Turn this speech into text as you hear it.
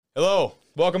Hello,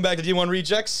 welcome back to D1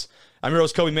 Rejects. I'm your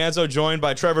host Kobe Manzo, joined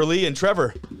by Trevor Lee. And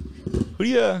Trevor, who do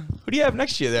you have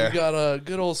next to you there? You got a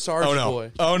good old Sarge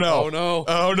boy. Oh no! Oh no!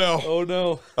 Oh no! Oh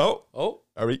no! Oh!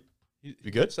 Are we?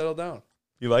 You good? Settle down.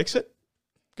 He likes it.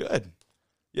 Good.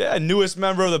 Yeah, newest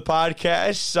member of the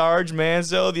podcast, Sarge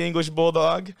Manzo, the English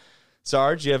Bulldog.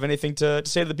 Sarge, you have anything to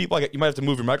say to the people? You might have to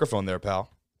move your microphone there, pal.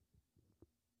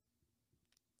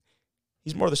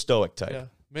 He's more the stoic type. Yeah,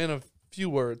 man of few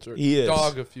words, or he is.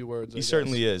 Dog of few words. He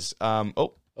certainly is. Doing a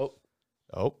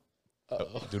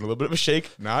little bit of a shake.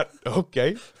 Not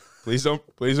okay. Please don't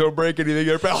break anything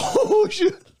here, pal. Oh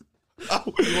shit!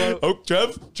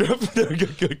 Trev,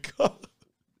 good call.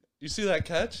 You see that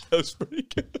catch? That was pretty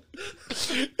good.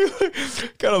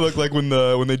 Kind of looked like when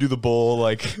they do the bowl,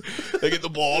 like they get the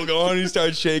ball going, he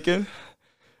starts shaking.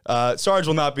 Sarge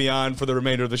will not be on for the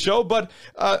remainder of the show, but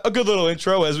a good little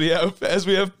intro as we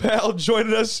have Pal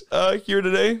joining us here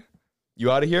today.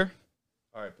 You out of here?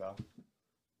 All right, pal.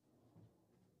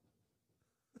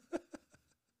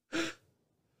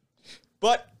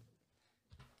 But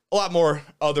a lot more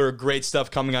other great stuff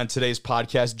coming on today's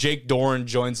podcast. Jake Dorn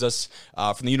joins us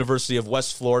from the University of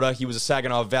West Florida. He was a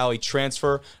Saginaw Valley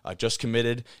transfer, just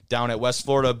committed down at West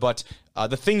Florida. But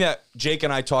the thing that Jake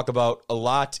and I talk about a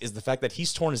lot is the fact that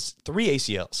he's torn his 3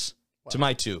 ACLs to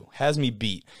my 2. Has me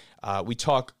beat. We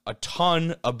talk a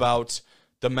ton about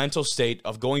the mental state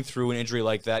of going through an injury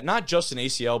like that. Not just an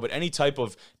ACL, but any type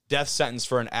of death sentence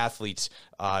for an athlete,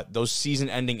 those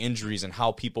season-ending injuries and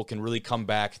how people can really come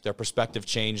back, their perspective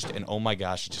changed, and oh my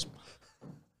gosh, it just...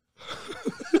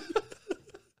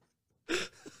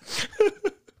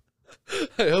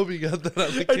 I hope you got that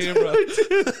on the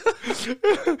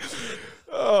camera.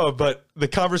 Oh, but the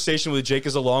conversation with Jake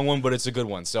is a long one, but it's a good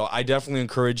one. So I definitely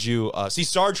encourage you. See,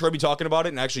 Sarge heard me talking about it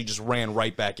and actually just ran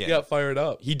right back in. He got fired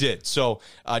up. He did. So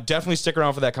definitely stick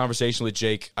around for that conversation with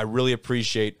Jake. I really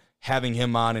appreciate having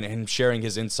him on and him sharing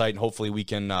his insight, and hopefully we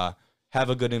can have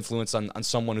a good influence on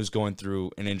someone who's going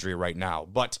through an injury right now.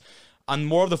 But on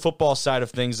more of the football side of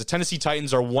things, the Tennessee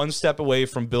Titans are one step away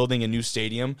from building a new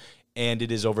stadium, and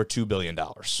it is over $2 billion.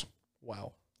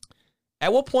 Wow.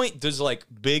 At what point does, like,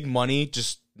 big money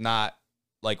just not,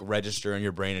 like, register in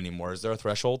your brain anymore? Is there a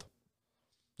threshold?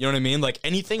 You know what I mean? Like,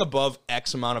 anything above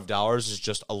X amount of dollars is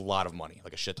just a lot of money,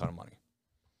 like a shit ton of money.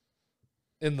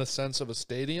 In the sense of a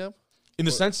stadium? In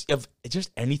the sense of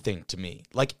just anything to me.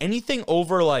 Like, anything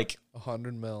over, like...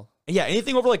 100 mil. Yeah,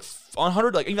 anything over, like,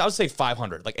 100, like, I would say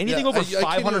 500. Like, anything over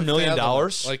 $500 million.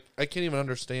 Like, I can't even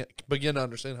begin to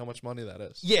understand how much money that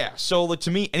is. Yeah, so, like,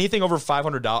 to me, anything over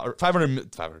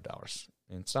 $500,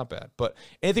 it's not bad, but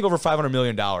anything over $500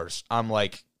 million, I'm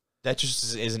like, that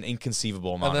just is an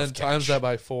inconceivable amount of cash. And then times that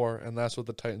by 4, and that's what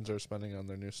the Titans are spending on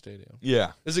their new stadium.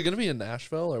 Yeah. Is it going to be in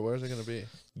Nashville, or where is it going to be?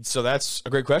 So that's a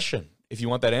great question. If you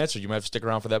want that answer, you might have to stick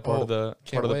around for that part of the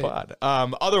pod.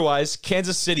 Otherwise,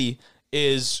 Kansas City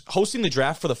is hosting the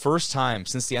draft for the first time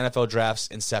since the NFL draft's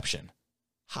inception.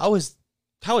 How has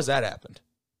that happened?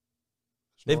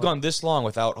 They've gone this long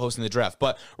without hosting the draft.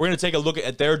 But we're going to take a look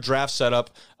at their draft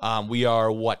setup. We are,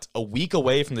 a week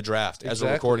away from the draft as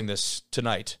we're recording this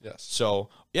tonight. Yes. So,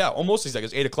 yeah, almost exactly.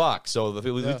 It's 8 o'clock. So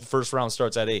the first round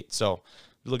starts at 8. So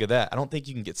look at that. I don't think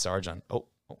you can get Sarge on. Oh,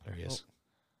 there he is.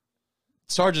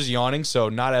 Sarge is yawning, so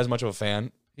not as much of a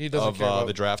fan of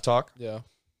the draft talk. Yeah.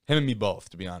 Him and me both,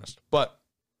 to be honest. But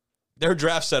their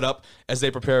draft setup as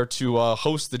they prepare to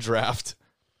host the draft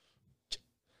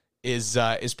is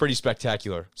pretty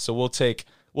spectacular. So we'll take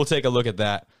a look at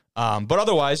that. But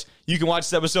otherwise, you can watch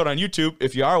this episode on YouTube.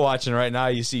 If you are watching right now,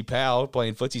 you see Pal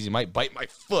playing footsies. He might bite my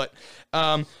foot.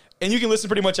 And you can listen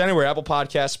pretty much anywhere. Apple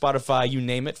Podcasts, Spotify, you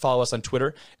name it. Follow us on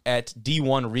Twitter at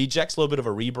D1 Rejects. A little bit of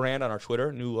a rebrand on our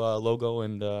Twitter. New logo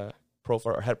and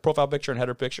profile picture and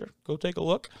header picture. Go take a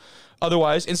look.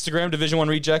 Otherwise, Instagram, Division 1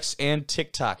 Rejects, and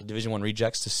TikTok, Division 1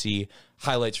 Rejects, to see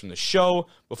highlights from the show.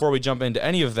 Before we jump into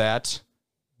any of that,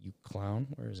 you clown,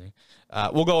 where is he?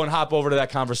 We'll go and hop over to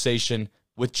that conversation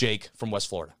with Jake from West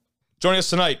Florida. Joining us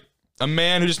tonight, a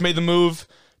man who just made the move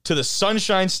to the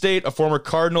Sunshine State, a former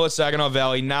Cardinal at Saginaw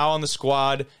Valley, now on the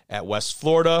squad at West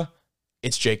Florida.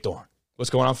 It's Jake Dorn.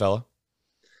 What's going on, fella?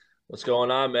 What's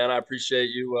going on, man? I appreciate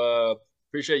you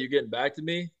getting back to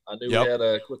me. I knew we had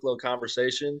a quick little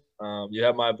conversation. You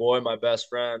have my boy, my best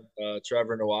friend,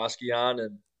 Trevor Nowoski on,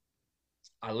 and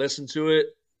I listened to it.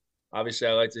 Obviously,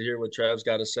 I like to hear what Trev's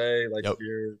got to say, to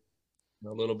hear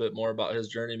a little bit more about his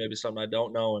journey, maybe something I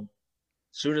don't know. And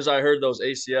as soon as I heard those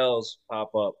ACLs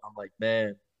pop up, I'm like,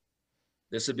 man,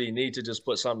 this would be neat to just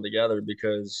put something together,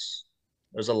 because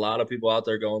there's a lot of people out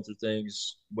there going through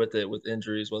things with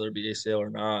injuries, whether it be ACL or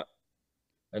not,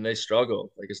 and they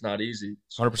struggle. Like, it's not easy.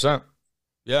 100%.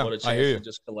 Yeah, what a chance I hear you. to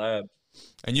just collab.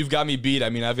 And you've got me beat. I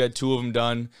mean, I've got 2 of them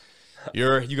done.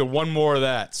 You got 1 more of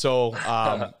that. So,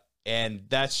 and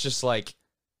that's just like,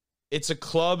 it's a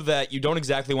club that you don't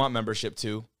exactly want membership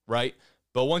to, right?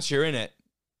 But once you're in it,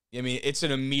 I mean, it's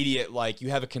an immediate, like, you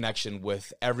have a connection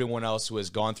with everyone else who has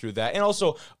gone through that. And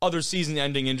also other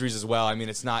season-ending injuries as well. I mean,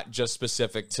 it's not just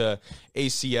specific to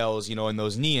ACLs, you know, and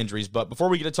those knee injuries. But before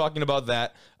we get to talking about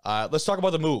that, let's talk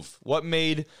about the move. What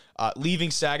made leaving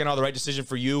Saginaw the right decision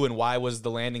for you, and why was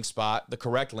the landing spot the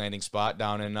correct landing spot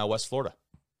down in West Florida?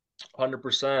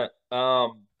 100%.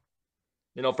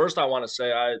 You know, first I want to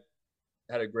say I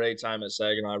had a great time at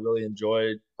Saginaw. I really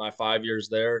enjoyed my 5 years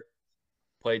there.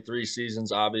 Played 3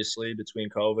 seasons, obviously, between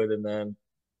COVID, and then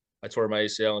I tore my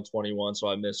ACL in 21, so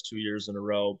I missed 2 years in a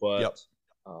row. But,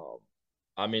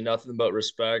 I mean, nothing but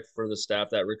respect for the staff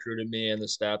that recruited me and the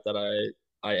staff that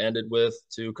I ended with,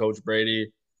 too. Coach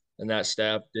Brady and that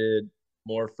staff did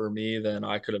more for me than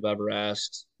I could have ever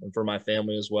asked, and for my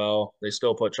family as well. They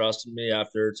still put trust in me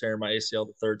after tearing my ACL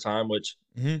the 3rd time, which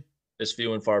is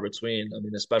few and far between. I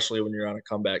mean, especially when you're on a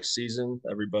comeback season,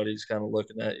 everybody's kind of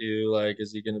looking at you like,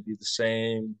 is he going to be the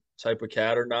same type of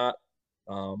cat or not?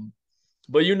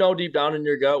 But you know, deep down in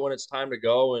your gut when it's time to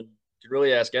go, and you can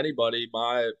really ask anybody.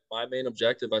 My main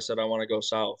objective, I said, I want to go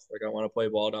south. Like, I want to play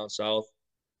ball down south.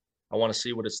 I want to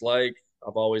see what it's like.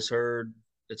 I've always heard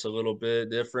it's a little bit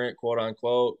different, quote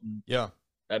unquote. And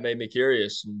that made me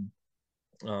curious. And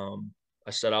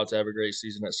I set out to have a great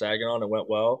season at Saginaw, and it went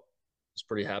well. I was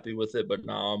pretty happy with it, but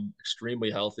now I'm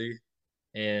extremely healthy.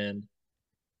 And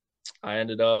I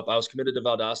was committed to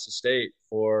Valdosta State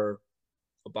for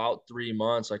about 3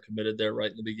 months. I committed there right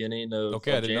in the beginning of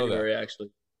January, actually.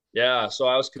 Yeah, so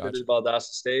I was committed to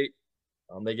Valdosta State.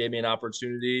 They gave me an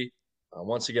opportunity.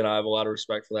 Once again, I have a lot of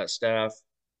respect for that staff.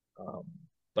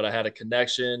 But I had a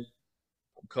connection.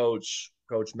 Coach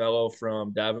Mello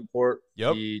from Davenport.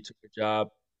 He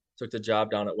took the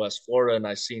job down at West Florida, and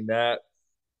I seen that.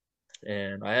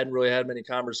 And I hadn't really had many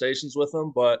conversations with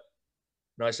him, but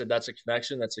you know, I said, that's a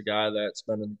connection. That's a guy that's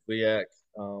been in the GLIAC,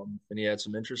 and he had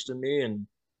some interest in me, and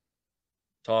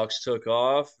talks took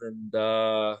off. And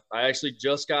I actually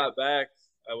just got back.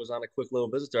 I was on a quick little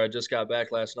visit there. I just got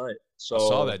back last night. So I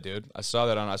saw that, dude. I saw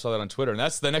that on Twitter. And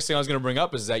that's the next thing I was going to bring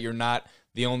up, is that you're not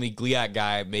the only GLIAC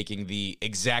guy making the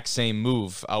exact same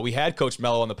move. We had Coach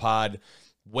Mello on the pod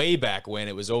way back when.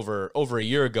 It was over a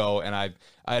year ago, and I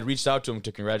had reached out to him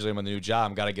to congratulate him on the new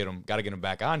job. Got to get him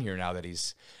back on here now that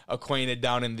he's acquainted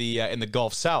down in the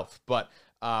Gulf South. But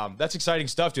that's exciting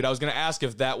stuff, dude. I was going to ask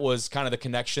if that was kind of the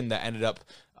connection that ended up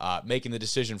making the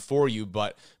decision for you,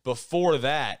 but before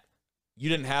that, you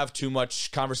didn't have too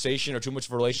much conversation or too much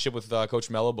of a relationship with Coach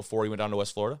Mello before he went down to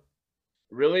West Florida?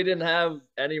 Really didn't have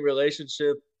any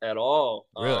relationship at all.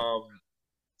 Really?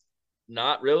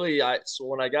 Not really. So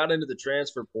when I got into the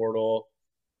transfer portal,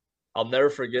 I'll never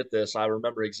forget this. I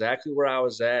remember exactly where I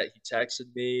was at. He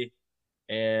texted me,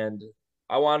 and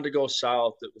I wanted to go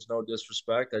south. It was no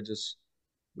disrespect.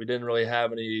 We didn't really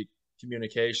have any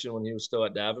communication when he was still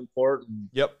at Davenport.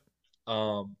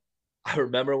 And, I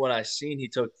remember when I seen he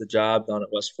took the job down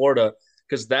at West Florida,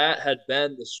 because that had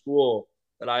been the school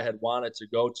that I had wanted to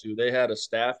go to. They had a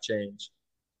staff change,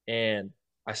 and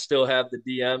I still have the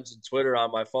DMs and Twitter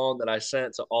on my phone that I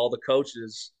sent to all the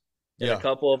coaches, and a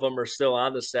couple of them are still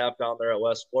on the staff down there at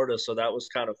West Florida. So that was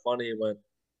kind of funny when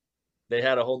they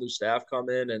had a whole new staff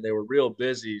come in, and they were real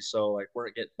busy, so like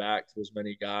weren't getting back to as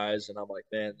many guys. And I'm like,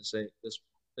 man, this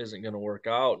isn't going to work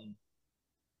out. And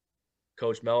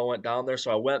Coach Mello went down there,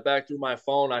 so I went back through my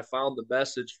phone. I found the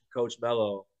message from Coach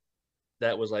Mello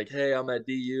that was like, "Hey, I'm at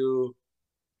DU.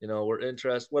 You know, we're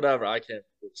interested." Whatever, I can't remember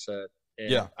what it said.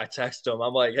 And I texted him.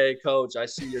 I'm like, "Hey, Coach, I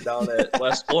see you're down at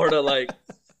West Florida. Like,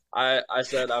 I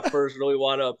said, I first really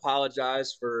want to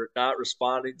apologize for not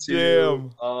responding to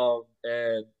you.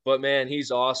 But man,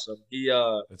 he's awesome.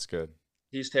 That's good.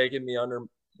 He's taken me under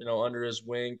his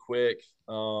wing quick.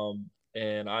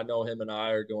 And I know him and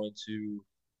I are going to,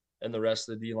 and the rest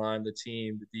of the D-line, the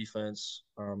team, the defense,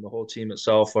 the whole team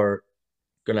itself are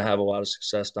going to have a lot of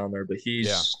success down there. But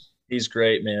he's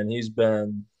great, man. He's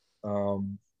been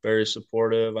very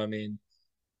supportive. I mean,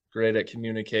 great at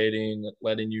communicating,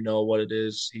 letting you know what it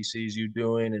is he sees you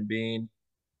doing and being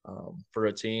for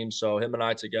a team. So him and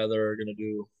I together are going to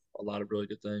do a lot of really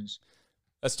good things.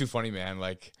 That's too funny, man.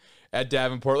 Like at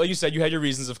Davenport, like you said, you had your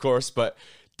reasons, of course, but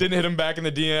didn't hit him back in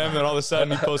the DM. And all of a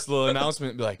sudden he posts a little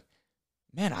announcement and be like,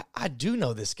 man, I do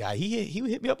know this guy. He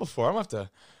hit me up before. I'm gonna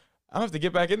have to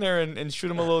get back in there and shoot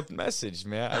him a little message,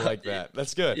 man. I like that.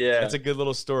 That's good. Yeah. That's a good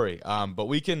little story. But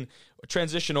we can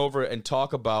transition over and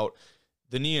talk about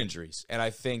the knee injuries. And I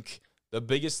think The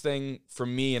biggest thing for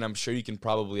me, and I'm sure you can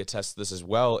probably attest to this as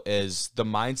well, is the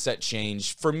mindset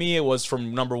change. For me, it was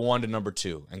from number 1 to number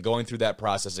 2. And going through that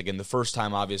process again, the first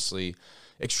time, obviously,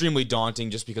 extremely daunting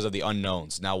just because of the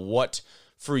unknowns. Now, what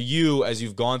for you, as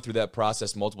you've gone through that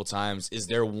process multiple times, is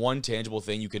there one tangible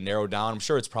thing you can narrow down? I'm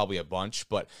sure it's probably a bunch,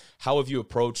 but how have you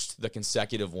approached the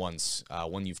consecutive ones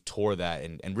when you've tore that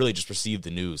and really just received the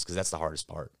news? Because that's the hardest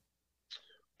part.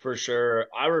 For sure.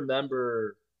 I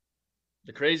remember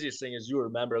the craziest thing is you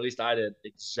remember, at least I did,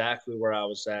 exactly where I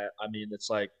was at. I mean, it's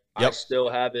like I still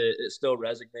have it. It still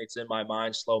resonates in my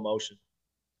mind, slow motion.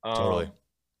 Totally.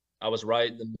 I was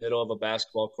right in the middle of a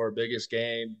basketball court, biggest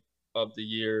game of the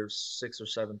year, 6th or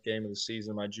 7th game of the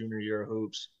season, my junior year of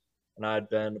hoops. And I had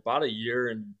been about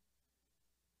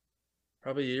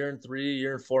probably a year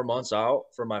and 4 months out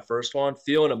from my first one,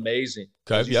 feeling amazing.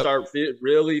 Okay. You start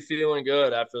really feeling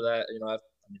good after that, after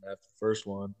the first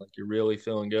one, like you're really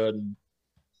feeling good, and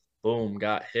boom,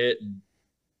 got hit. And,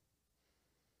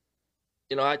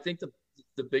 I think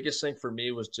the biggest thing for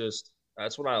me was just,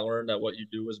 that's when I learned that what you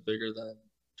do is bigger than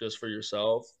just for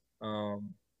yourself.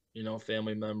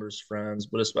 Family members, friends,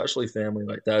 but especially family,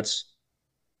 like that's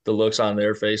the looks on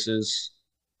their faces.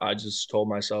 I just told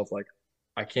myself, like,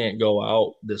 I can't go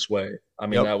out this way. I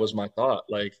mean, that was my thought.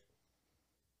 Like,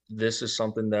 this is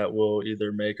something that will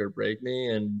either make or break me.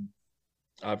 And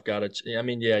I've got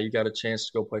you got a chance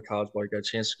to go play college ball. You got a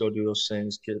chance to go do those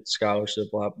things, get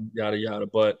scholarship, blah, yada, yada.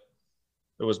 But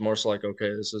it was more so like, okay,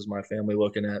 this is my family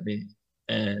looking at me,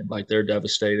 and like they're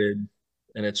devastated,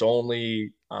 and it's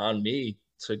only on me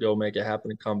to go make it happen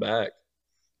and come back.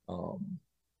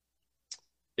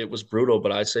 It was brutal,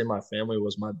 but I'd say my family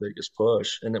was my biggest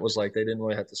push. And it was like they didn't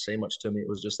really have to say much to me. It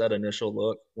was just that initial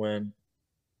look when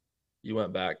you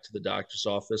went back to the doctor's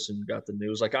office and you got the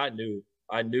news. Like I knew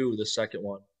the second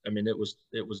one. I mean, it was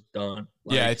done.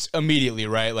 Like, yeah, it's immediately,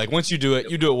 right? Like once you do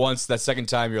it once, that second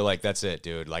time you're like, that's it,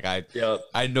 dude. Like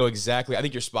I know exactly. I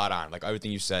think you're spot on. Like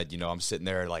everything you said, I'm sitting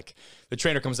there like the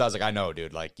trainer comes out, I was like, I know,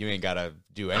 dude, like you ain't got to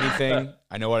do anything.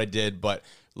 I know what I did. But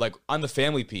like on the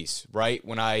family piece, right?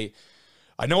 When I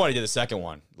know what I did the second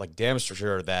one, like damn for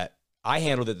sure that I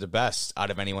handled it the best out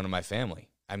of anyone in my family.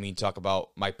 I mean, talk about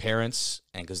my parents,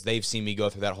 and because they've seen me go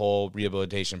through that whole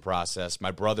rehabilitation process.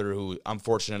 My brother, who I'm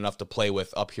fortunate enough to play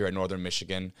with up here at Northern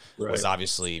Michigan, was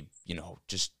obviously,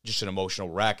 just an emotional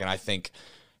wreck. And I think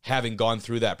having gone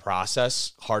through that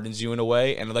process hardens you in a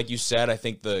way. And like you said, I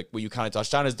think what you kind of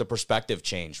touched on is the perspective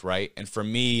change, right? And for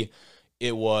me,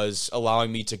 it was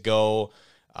allowing me to go.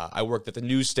 I worked at the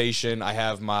news station.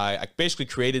 I basically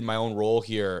created my own role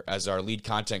here as our lead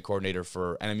content coordinator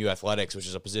for NMU Athletics, which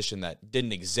is a position that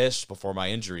didn't exist before my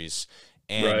injuries.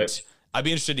 And I'd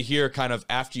be interested to hear kind of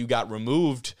after you got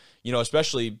removed,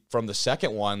 especially from the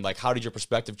second one, like how did your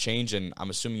perspective change? And I'm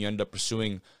assuming you ended up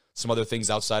pursuing some other things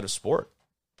outside of sport.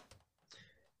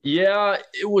 Yeah,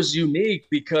 it was unique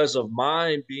because of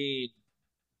mine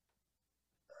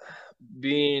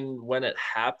being when it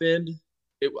happened.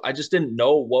 I just didn't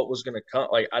know what was going to come.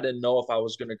 Like, I didn't know if I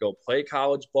was going to go play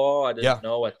college ball. I didn't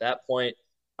know at that point.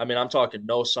 I mean, I'm talking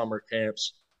no summer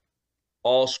camps,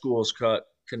 all schools cut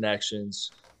connections.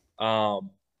 I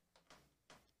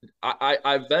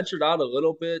ventured out a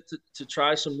little bit to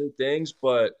try some new things,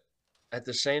 but at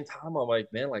the same time, I'm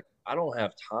like, man, like I don't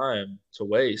have time to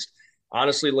waste.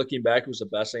 Honestly, looking back, it was the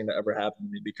best thing that ever happened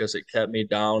to me because it kept me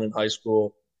down in high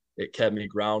school. It kept me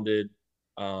grounded.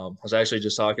 I was actually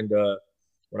just talking to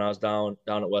when I was down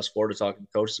at West Florida talking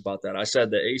to coaches about that. I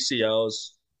said the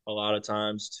ACLs a lot of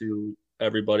times to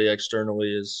everybody externally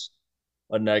is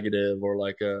a negative or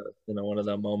like a one of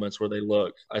them moments where they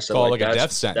look. I said like a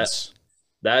death sentence.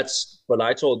 But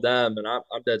I told them, and I'm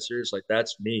dead serious. Like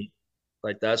that's me.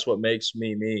 Like that's what makes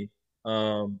me me.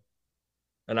 And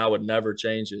I would never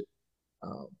change it.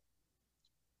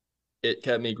 It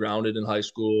kept me grounded in high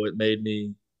school. It made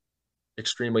me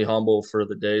extremely humble for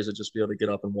the days of just be able to get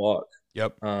up and walk.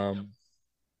 Yep. And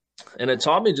it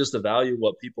taught me just to value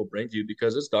what people bring to you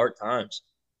because it's dark times.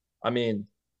 I mean,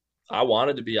 I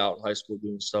wanted to be out in high school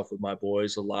doing stuff with my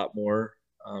boys a lot more,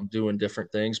 doing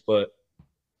different things, but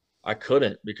I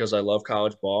couldn't because I love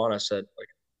college ball. And I said, like,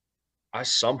 I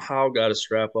somehow got to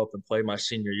strap up and play my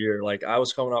senior year. Like I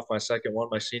was coming off my second one,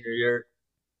 my senior year,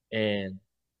 and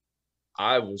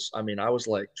I was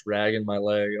like dragging my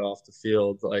leg off the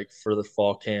field like for the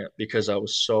fall camp because I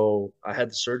had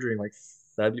the surgery in like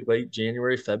late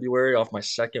January, February off my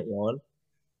second one.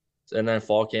 And then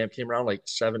fall camp came around like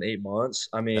 7-8 months.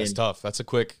 I mean, that's tough. That's it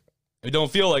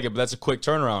don't feel like it, but that's a quick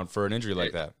turnaround for an injury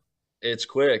like that. It's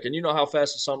quick. And you know how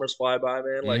fast the summers fly by,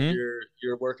 man. Like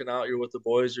you're working out, you're with the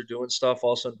boys, you're doing stuff,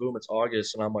 all of a sudden, boom, it's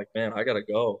August. And I'm like, man, I gotta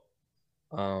go.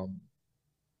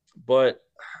 But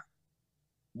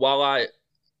while I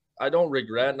don't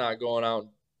regret not going out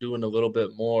and doing a little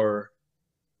bit more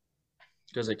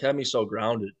because it kept me so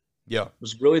grounded. Yeah. It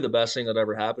was really the best thing that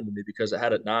ever happened to me because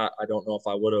had it not, I don't know if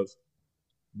I would have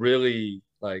really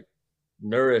like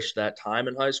nourished that time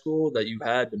in high school that you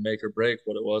had to make or break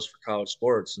what it was for college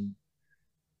sports. And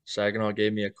Saginaw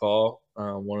gave me a call,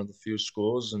 one of the few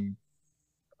schools, and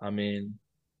I mean,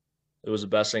 it was the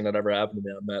best thing that ever happened to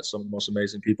me. I met some of the most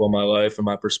amazing people in my life, and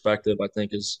my perspective, I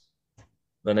think, has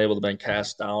been able to been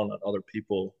cast down on other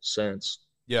people since.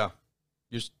 Yeah.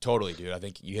 Just totally, dude. I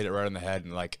think you hit it right on the head.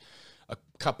 And like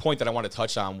a point that I want to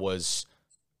touch on was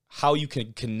how you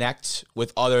can connect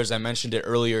with others. I mentioned it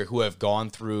earlier who have gone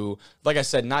through, like I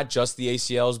said, not just the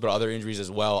ACLs, but other injuries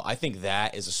as well. I think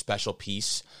that is a special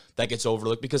piece that gets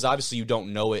overlooked because obviously you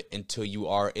don't know it until you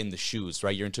are in the shoes,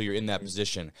 right? Until you're in that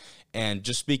position. And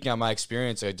just speaking on my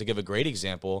experience, to give a great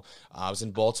example, I was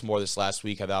in Baltimore this last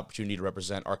week, had the opportunity to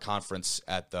represent our conference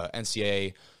at the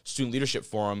NCAA Student Leadership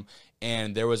Forum,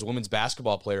 and there was a women's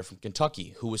basketball player from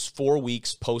Kentucky who was 4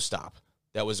 weeks post-op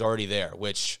that was already there,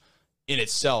 which in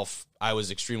itself I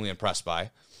was extremely impressed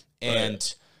by. And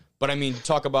right. But I mean,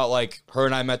 talk about like her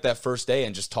and I met that first day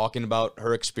and just talking about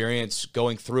her experience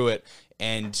going through it.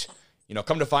 And, you know,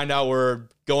 come to find out we're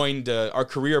going to, our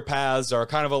career paths are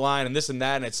kind of aligned and this and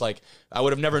that. And it's like, I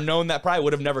would have never known that. Probably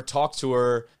would have never talked to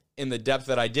her in the depth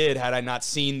that I did had I not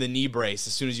seen the knee brace.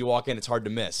 As soon as you walk in, it's hard to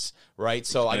miss, right?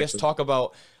 So exactly. I guess talk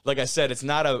about, like I said, it's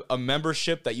not a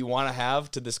membership that you want to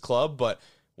have to this club, but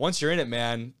once you're in it,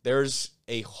 man, there's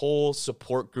a whole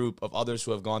support group of others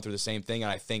who have gone through the same thing.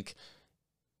 And I think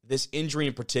this injury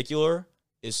in particular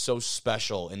is so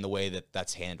special in the way that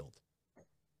that's handled.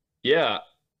 Yeah,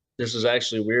 this is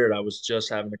actually weird. I was just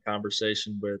having a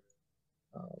conversation with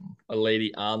a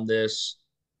lady on this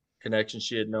connection.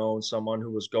 She had known someone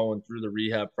who was going through the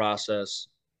rehab process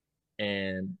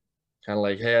and kind of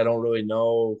like, hey, I don't really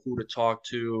know who to talk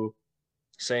to.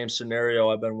 Same scenario.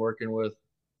 I've been working with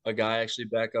a guy actually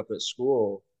back up at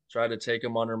school, tried to take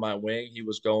him under my wing. He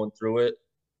was going through it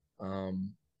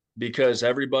because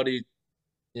everybody,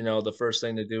 you know, the first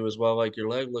thing to do is, well, like your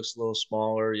leg looks a little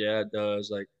smaller. Yeah, it does.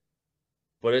 Like,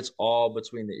 but it's all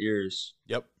between the ears.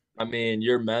 Yep. I mean,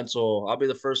 your mental, I'll be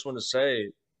the first one to say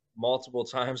multiple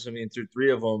times. I mean, through 3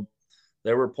 of them,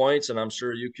 there were points, and I'm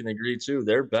sure you can agree too.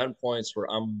 There have been points where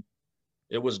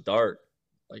it was dark.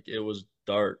 Like it was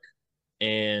dark.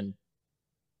 And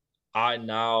I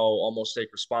now almost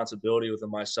take responsibility within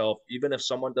myself. Even if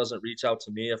someone doesn't reach out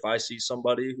to me, if I see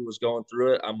somebody who was going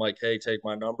through it, I'm like, hey, take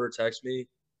my number, text me.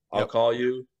 I'll call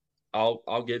you.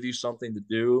 I'll give you something to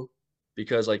do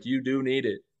because like you do need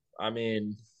it. I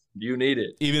mean, you need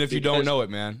it. Even if you don't know it,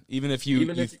 man. Even if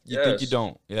you think you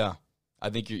don't. Yeah. I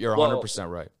think you're 100%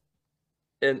 right.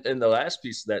 And the last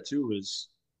piece of that too is,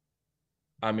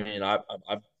 I mean,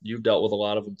 you've dealt with a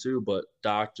lot of them too, but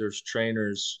doctors,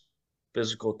 trainers,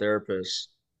 physical therapists,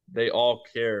 they all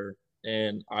care.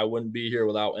 And I wouldn't be here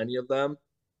without any of them.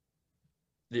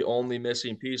 The only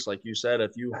missing piece, like you said,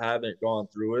 if you haven't gone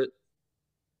through it,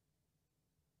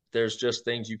 there's just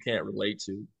things you can't relate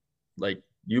to. Like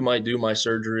you might do my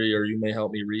surgery or you may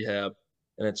help me rehab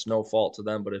and it's no fault to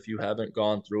them. But if you haven't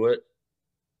gone through it,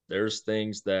 there's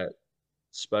things that,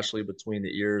 especially between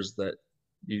the ears, that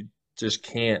you just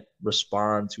can't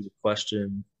respond to a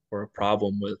question or a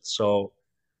problem with. So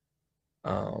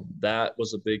that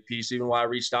was a big piece. Even when I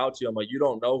reached out to you, I'm like, you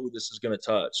don't know who this is going to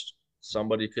touch.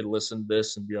 Somebody could listen to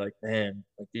this and be like, man,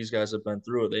 like these guys have been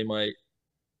through it. They might,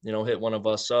 you know, hit one of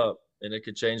us up and it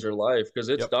could change their life because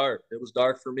it's dark. It was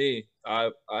dark for me. I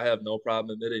have no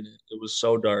problem admitting it. It was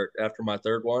so dark after my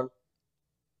 3rd one.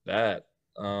 Bad.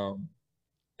 And,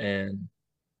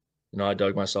 you know, I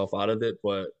dug myself out of it,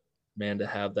 but man, to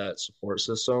have that support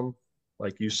system,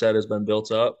 like you said, has been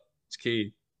built up. It's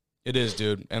key. It is,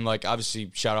 dude. And like,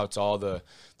 obviously shout out to all the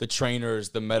trainers,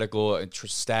 the medical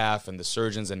staff and the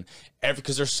surgeons and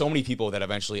because there's so many people that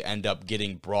eventually end up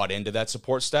getting brought into that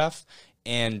support staff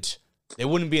and they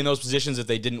wouldn't be in those positions if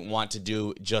they didn't want to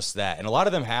do just that. And a lot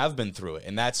of them have been through it.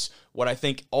 And that's what I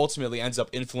think ultimately ends up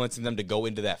influencing them to go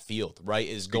into that field, right?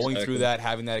 Is going through that,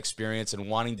 having that experience and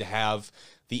wanting to have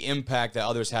the impact that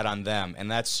others had on them.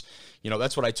 And that's, you know,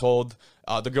 that's what I told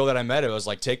the girl that I met. It was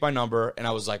like, take my number. And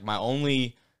I was like, my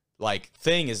only like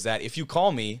thing is that if you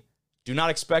call me, do not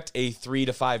expect a 3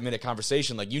 to 5 minute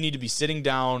conversation. Like you need to be sitting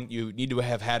down. You need to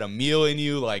have had a meal in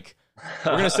you. Like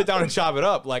we're going to sit down and chop it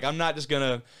up. Like I'm not just going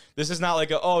to, this is not like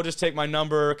just take my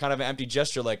number, kind of an empty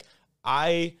gesture. Like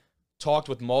I talked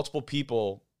with multiple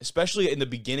people, especially in the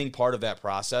beginning part of that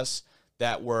process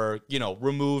that were, you know,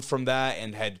 removed from that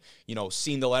and had, you know,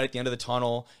 seen the light at the end of the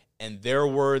tunnel. And their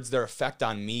words, their effect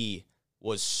on me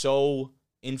was so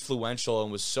influential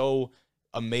and was so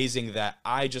amazing that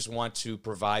I just want to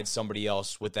provide somebody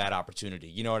else with that opportunity.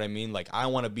 You know what I mean? Like, I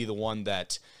want to be the one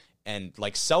that, and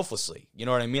like selflessly, you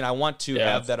know what I mean? I want to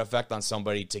have that effect on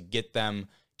somebody to get them,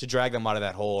 to drag them out of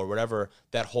that hole or whatever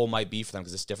that hole might be for them,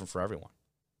 because it's different for everyone.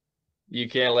 You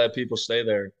can't let people stay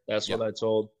there. That's what I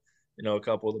told, a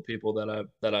couple of the people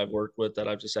that I've worked with, that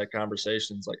I've just had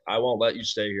conversations. Like, I won't let you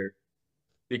stay here.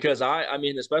 Because I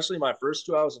mean, especially my first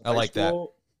 2 hours in high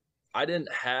school, I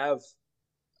didn't have,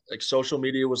 like, social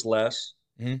media was less.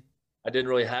 Mm-hmm. I didn't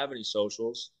really have any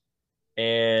socials,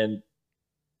 and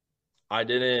I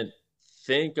didn't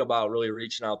think about really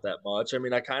reaching out that much. I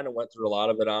mean, I kind of went through a lot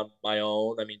of it on my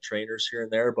own. I mean, trainers here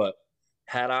and there, but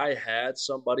had I had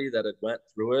somebody that had went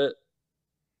through it,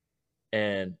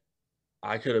 and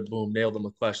I could have nailed them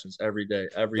with questions every day,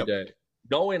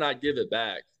 knowing I'd give it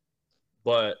back,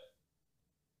 but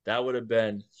that would have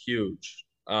been huge.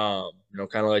 Kind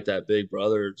of like that big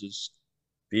brother, just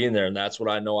being there. And that's what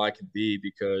I know I can be,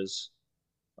 because,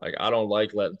 like, I don't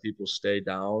like letting people stay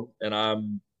down.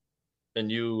 And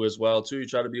you as well too, you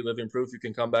try to be living proof you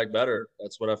can come back better.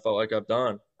 That's what I felt like I've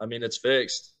done. I mean, it's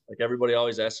fixed. Like, everybody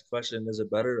always asks the question, is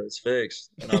it better? It's fixed,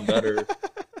 and I'm better.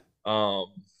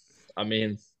 I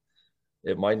mean,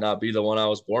 it might not be the one I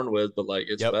was born with, but, like,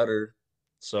 it's better.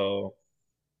 So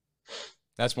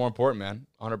that's more important, man.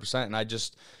 100%. And I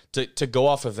just, to go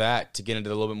off of that, to get into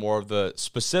a little bit more of the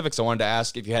specifics, I wanted to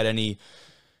ask if you had any,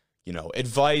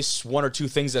 advice, one or two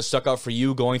things that stuck out for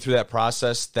you going through that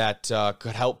process that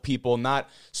could help people, not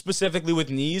specifically with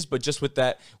knees, but just with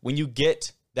that, when you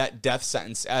get that death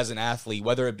sentence as an athlete,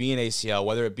 whether it be an ACL,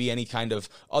 whether it be any kind of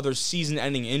other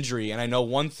season-ending injury. And I know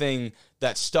one thing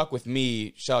that stuck with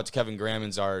me, shout out to Kevin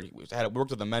Grammons,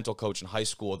 worked with a mental coach in high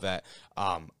school that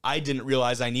I didn't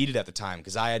realize I needed at the time,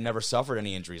 because I had never suffered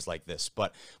any injuries like this.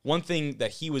 But one thing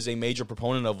that he was a major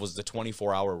proponent of was the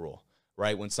 24-hour rule,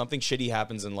 right? When something shitty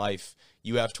happens in life,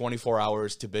 you have 24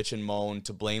 hours to bitch and moan,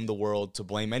 to blame the world, to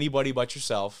blame anybody but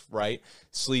yourself, right?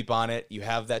 Sleep on it. You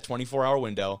have that 24-hour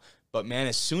window. But, man,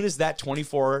 as soon as that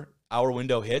 24-hour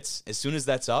window hits, as soon as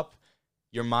that's up,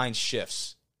 your mind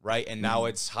shifts, right? And now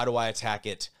it's, how do I attack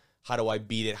it? How do I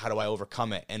beat it? How do I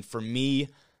overcome it? And for me,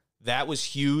 that was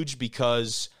huge,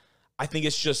 because I think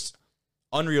it's just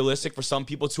unrealistic for some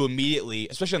people to immediately,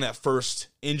 especially on that first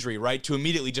injury, right, to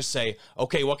immediately just say,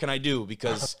 okay, what can I do?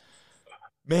 Because,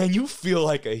 man, you feel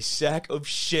like a sack of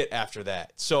shit after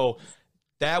that. So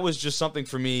that was just something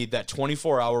for me, that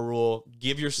 24-hour rule.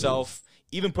 Give yourself,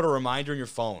 even put a reminder in your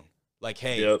phone, like,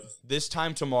 hey, this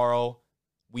time tomorrow,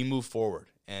 we move forward.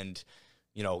 And,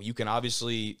 you can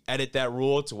obviously edit that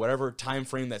rule to whatever time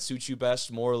frame that suits you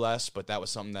best, more or less, but that was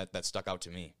something that stuck out to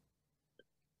me.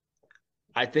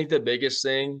 I think the biggest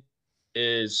thing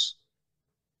is,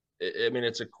 I mean,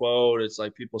 it's a quote, it's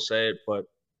like people say it, but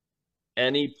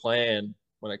any plan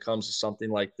when it comes to something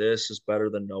like this is better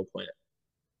than no plan.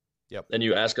 Yep. And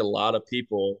you ask a lot of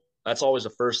people, that's always the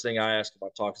first thing I ask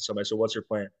about talking to somebody. So what's your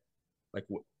plan? Like,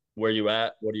 where you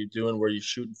at? What are you doing? Where are you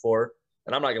shooting for?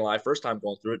 And I'm not gonna lie, first time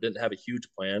going through it, didn't have a huge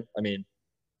plan. I mean,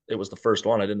 it was the first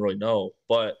one. I didn't really know,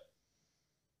 but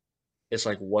it's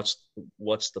like, what's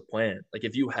the plan? Like,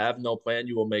 if you have no plan,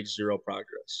 you will make zero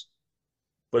progress.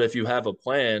 But if you have a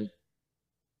plan,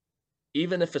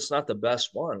 even if it's not the best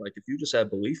one, like, if you just have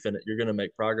belief in it, you're going to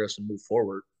make progress and move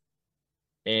forward.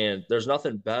 And there's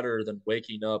nothing better than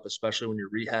waking up, especially when you're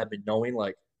rehabbing, knowing,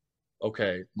 like,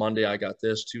 okay, Monday I got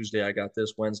this, Tuesday I got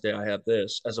this, Wednesday I have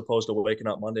this, as opposed to waking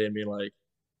up Monday and being like,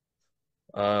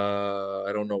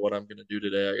 I don't know what I'm going to do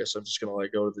today. I guess I'm just going to,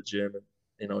 like, go to the gym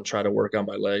and try to work on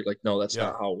my leg. Like, no, that's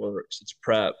not how it works. It's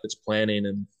prep, it's planning.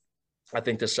 And I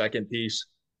think the second piece,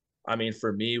 I mean,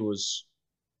 for me was,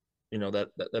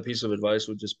 that piece of advice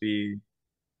would just be,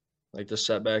 like, the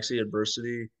setbacks, the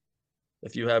adversity.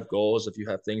 If you have goals, if you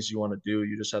have things you want to do,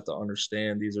 you just have to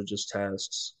understand these are just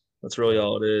tests. That's really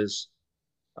all it is.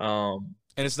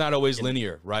 And it's not always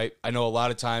linear, right? I know a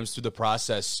lot of times through the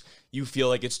process, you feel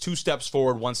like it's 2 steps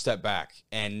forward, 1 step back,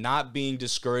 and not being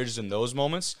discouraged in those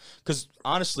moments, because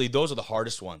honestly, those are the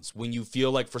hardest ones. When you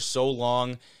feel like for so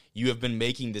long you have been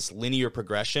making this linear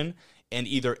progression, and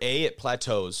either A, it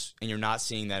plateaus and you're not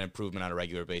seeing that improvement on a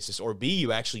regular basis, or B,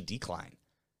 you actually decline.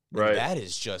 Right. And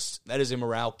that is a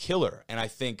morale killer. And I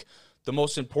think the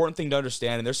most important thing to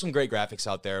understand, and there's some great graphics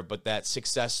out there, but that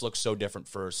success looks so different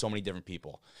for so many different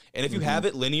people. And if you have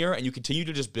it linear and you continue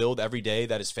to just build every day,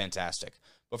 that is fantastic.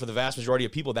 But for the vast majority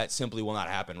of people, that simply will not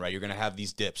happen, right? You're going to have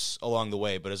these dips along the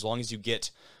way. But as long as you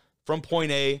get from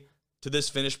point A to this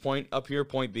finish point up here,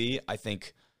 point B, I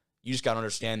think you just got to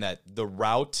understand that the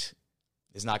route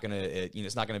is not going to,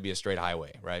 it's not going to be a straight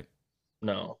highway, right?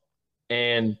 No.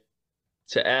 And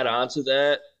to add on to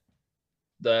that,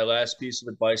 the last piece of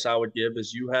advice I would give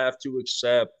is you have to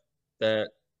accept that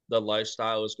the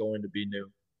lifestyle is going to be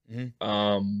new.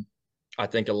 Mm-hmm. I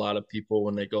think a lot of people,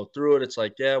 when they go through it, it's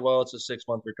like, yeah, well, it's a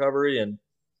 6-month recovery, and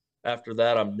after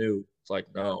that, I'm new. It's like,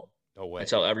 no way. I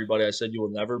tell everybody, I said, you will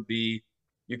never be,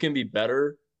 you can be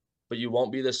better, but you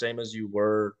won't be the same as you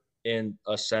were in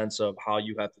a sense of how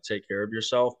you have to take care of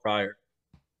yourself prior.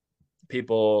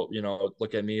 People,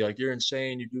 look at me like, you're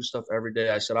insane. You do stuff every day.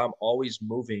 I said, I'm always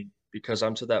moving because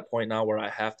I'm to that point now where I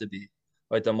have to be.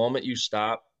 Like the moment you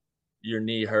stop, your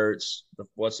knee hurts.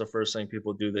 What's the first thing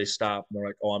people do? They stop and they're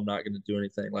like, oh, I'm not going to do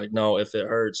anything. Like, no, if it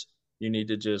hurts, you need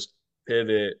to just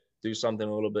pivot, do something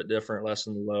a little bit different,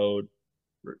 lessen the load,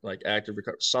 like active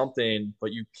recovery, something,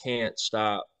 but you can't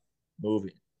stop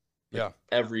moving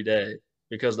every day,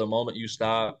 because the moment you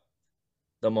stop,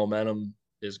 the momentum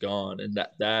is gone. And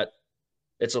that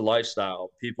it's a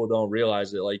lifestyle. People don't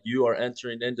realize it. Like, you are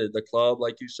entering into the club,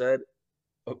 like you said,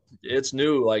 it's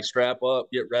new, like strap up,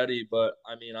 get ready. But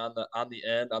I mean, on the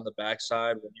end, on the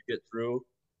backside, when you get through,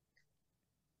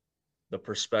 the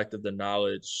perspective, the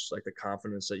knowledge, like the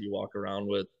confidence that you walk around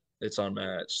with, it's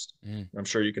unmatched. I'm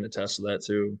sure you can attest to that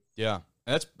too. Yeah.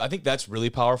 And I think that's really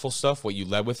powerful stuff. What you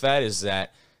led with that is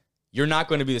that you're not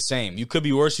going to be the same. You could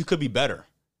be worse, you could be better,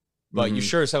 but you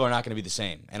sure as hell are not going to be the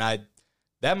same. And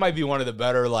that might be one of the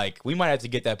better, like, we might have to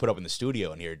get that put up in the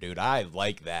studio in here, dude. I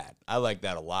like that. I like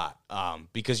that a lot,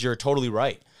 because you're totally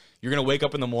right. You're going to wake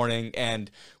up in the morning,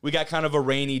 and we got kind of a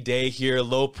rainy day here.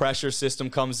 Low pressure system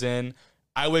comes in.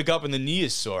 I wake up and the knee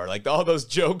is sore. Like, all those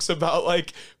jokes about,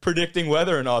 like, predicting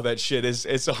weather and all that shit it's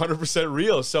 100%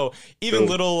 real. So even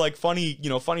little, like,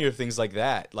 funnier things like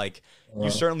that, like, you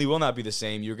certainly will not be the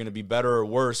same. You're going to be better or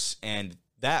worse, and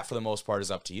that, for the most part, is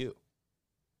up to you.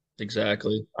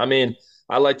 Exactly. I mean,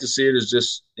 I like to see it as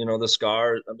just, the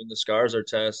scars. I mean, the scars are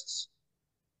tests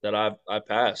that I've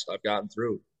passed. I've gotten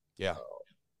through. Yeah.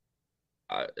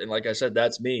 And like I said,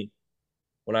 that's me.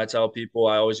 When I tell people,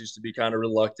 I always used to be kind of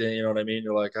reluctant. You know what I mean?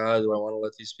 You're like, do I want to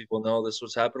let these people know this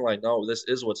what's happened? Like, no, this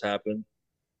is what's happened.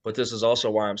 But this is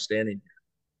also why I'm standing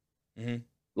here. Mm-hmm.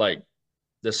 Like,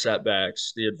 the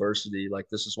setbacks, the adversity, like,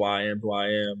 this is why I am who I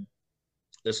am.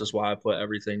 This is why I put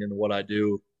everything into what I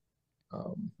do.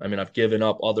 I mean, I've given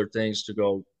up other things to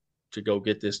go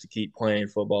get this, to keep playing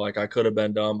football. Like, I could have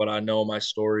been done, but I know my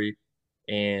story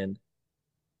and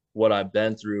what I've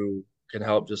been through can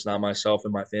help just not myself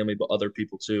and my family, but other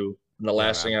people too. And the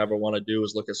last thing I ever want to do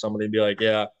is look at somebody and be like,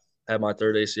 yeah, I had my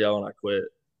third ACL and I quit.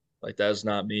 Like, that's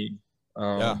not me.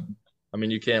 I mean,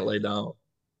 you can't lay down.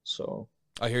 So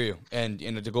I hear you. And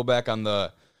to go back on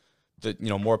the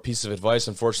more piece of advice,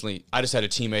 unfortunately, I just had a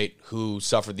teammate who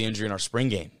suffered the injury in our spring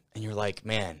game. And you're like,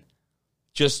 man,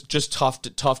 just tough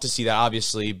to see that,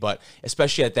 obviously, but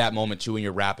especially at that moment too, when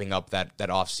you're wrapping up that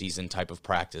off-season type of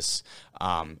practice.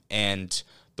 And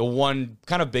the one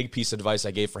kind of big piece of advice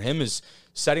I gave for him is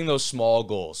setting those small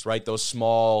goals, right? Those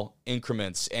small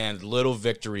increments and little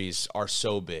victories are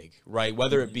so big, right?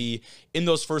 Whether it be in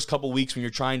those first couple weeks when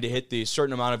you're trying to hit the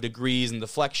certain amount of degrees and the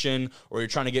flexion, or you're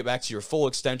trying to get back to your full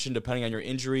extension depending on your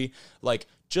injury, like,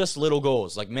 just little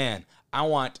goals. Like, man, I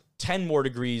want 10 more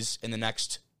degrees in the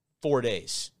next 4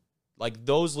 days. Like,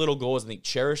 those little goals, I think,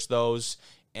 cherish those,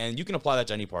 and you can apply that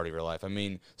to any part of your life. I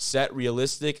mean, set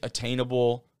realistic,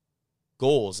 attainable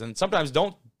goals, and sometimes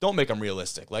don't make them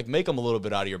realistic. Like, make them a little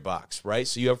bit out of your box, right?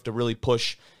 So you have to really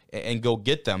push and go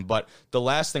get them. But the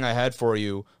last thing I had for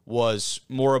you was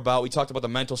more about, we talked about the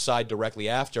mental side directly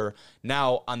after.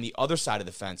 Now, on the other side of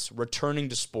the fence, returning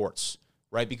to sports,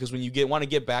 right? Because when you want to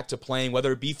get back to playing,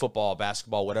 whether it be football,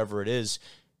 basketball, whatever it is,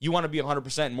 you want to be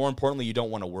 100%. And more importantly, you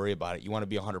don't want to worry about it. You want to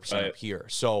be 100% up here.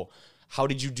 So how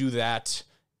did you do that?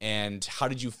 And how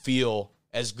did you feel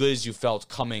as good as you felt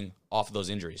coming off of those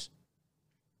injuries?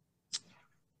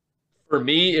 For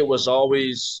me, it was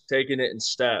always taking it in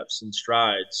steps and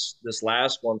strides. This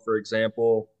last one, for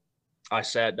example, I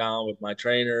sat down with my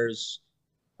trainers,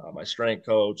 my strength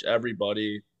coach,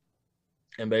 everybody,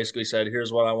 and basically said,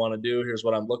 here's what I want to do. Here's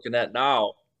what I'm looking at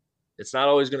now. It's not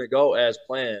always going to go as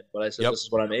planned, but I said, this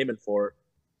is what I'm aiming for.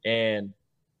 And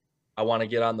I want to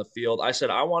get on the field. I said,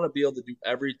 I want to be able to do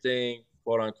everything,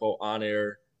 quote unquote, on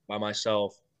air by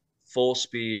myself, full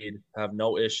speed, have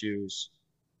no issues.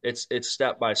 It's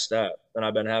step by step. And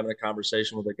I've been having a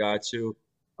conversation with a guy too,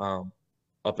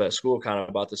 up at school, kind of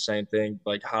about the same thing,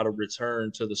 like how to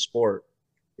return to the sport,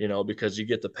 because you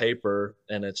get the paper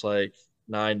and it's like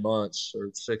 9 months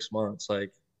or 6 months,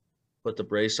 like, put the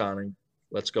brace on and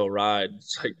let's go ride.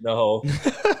 It's like, no.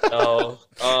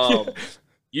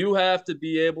 you have to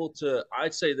be able to,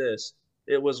 I'd say this,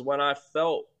 it was when I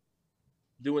felt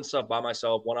doing stuff by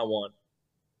myself one-on-one,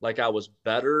 like I was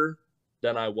better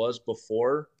than I was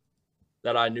before,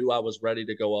 that I knew I was ready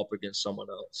to go up against someone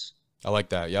else. I like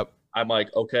that. Yep. I'm like,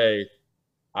 okay,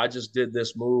 I just did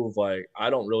this move. Like, I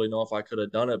don't really know if I could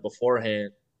have done it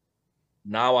beforehand.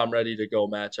 Now I'm ready to go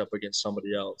match up against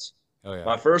somebody else. Oh, yeah.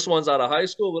 My first ones out of high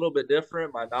school, a little bit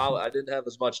different. My knowledge, I didn't have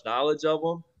as much knowledge of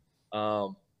them,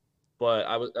 but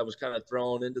I was kind of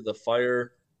thrown into the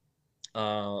fire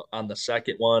on the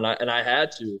second one, and I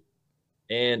had to.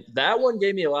 And that one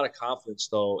gave me a lot of confidence,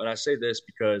 though. And I say this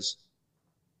because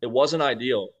it wasn't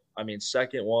ideal. I mean,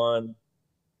 second one,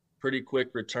 pretty quick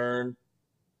return,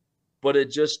 but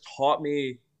it just taught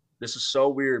me. This is so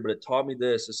weird, but it taught me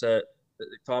this. It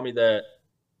taught me that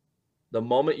the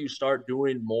moment you start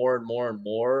doing more and more and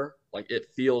more, like it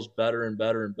feels better and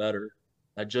better and better.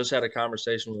 I just had a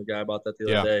conversation with a guy about that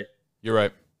the other day. You're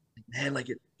right. Man, like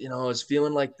it's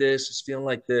feeling like this. It's feeling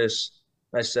like this.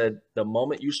 And I said, the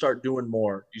moment you start doing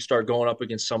more, you start going up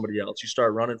against somebody else, you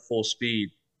start running full speed,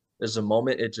 there's a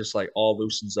moment it just like all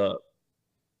loosens up.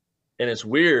 And it's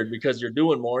weird because you're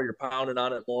doing more, you're pounding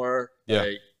on it more. Yeah.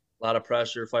 Like a lot of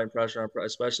pressure, fighting pressure,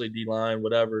 especially D-line,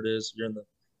 whatever it is.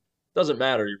 Doesn't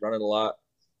matter. You're running a lot.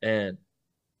 And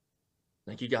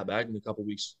I think he got back to me a couple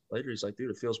weeks later. He's like, dude,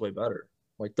 it feels way better.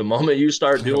 Like the moment you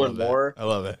start doing more, I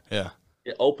love it. Yeah.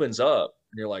 It opens up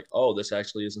and you're like, oh, this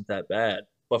actually isn't that bad.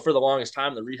 But for the longest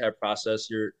time, the rehab process,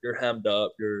 you're hemmed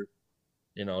up. You're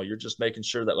just making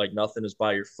sure that like nothing is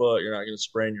by your foot. You're not going to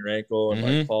sprain your ankle and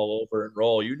like fall over and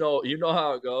roll. You know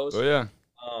how it goes. Oh yeah.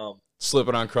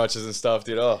 Slipping on crutches and stuff,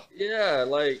 dude. Oh yeah,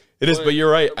 like it is. But you're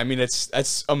right. I mean, that's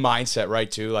a mindset, right?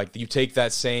 Too. Like you take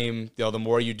that same, the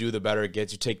more you do, the better it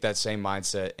gets. You take that same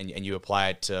mindset and you apply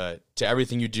it to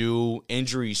everything you do,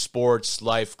 injury, sports,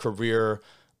 life, career,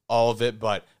 all of it.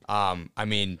 But I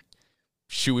mean,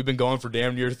 shoot, we've been going for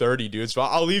damn near 30, dude. So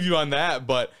I'll leave you on that.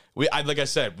 But like I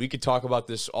said, we could talk about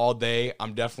this all day.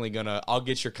 I'm definitely I'll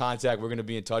get your contact. We're gonna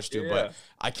be in touch, dude. Yeah. But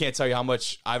I can't tell you how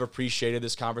much I've appreciated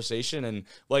this conversation. And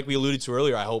like we alluded to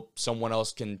earlier, I hope someone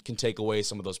else can take away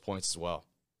some of those points as well.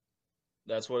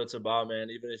 That's what it's about, man.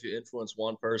 Even if you influence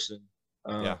one person,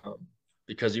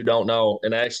 because you don't know.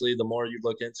 And actually, the more you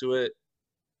look into it,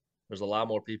 there's a lot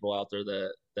more people out there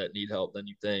that need help than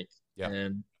you think. Yeah.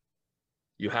 And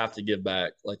you have to give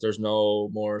back. Like there's no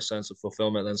more sense of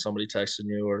fulfillment than somebody texting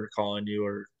you or calling you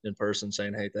or in person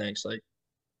saying, hey, thanks. Like,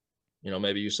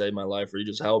 maybe you saved my life or you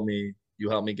just helped me.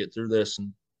 You helped me get through this.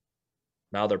 And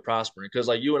now they're prospering. Because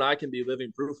like you and I can be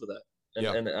living proof of that.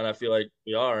 And I feel like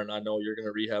we are. And I know you're going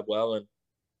to rehab well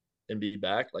and be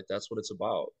back. Like that's what it's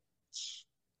about.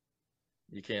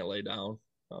 You can't lay down.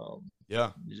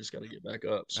 You just got to get back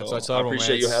up. So I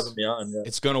appreciate you having me on. Yeah.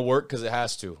 It's going to work because it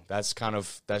has to. That's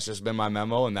just been my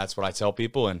memo, and that's what I tell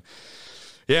people. And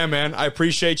yeah, man, I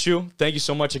appreciate you. Thank you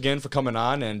so much again for coming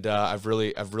on, and I've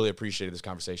really appreciated this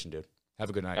conversation, dude. Have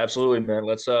a good night. Absolutely, man.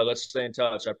 Let's stay in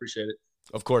touch. I appreciate it.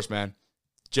 Of course, man.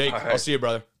 Jake, right. I'll see you,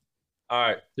 brother. All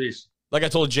right, peace. Like I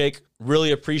told Jake,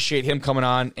 really appreciate him coming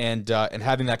on and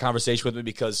having that conversation with me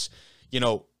because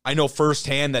I know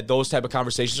firsthand that those type of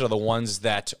conversations are the ones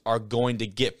that are going to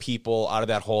get people out of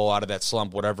that hole, out of that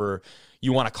slump, whatever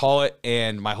you want to call it.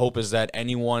 And my hope is that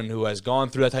anyone who has gone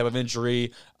through that type of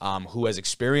injury, who has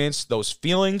experienced those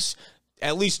feelings,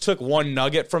 at least took one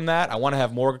nugget from that. I want to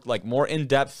have more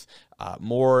in-depth,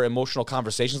 more emotional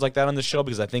conversations like that on the show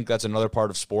because I think that's another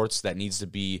part of sports that needs to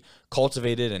be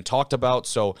cultivated and talked about.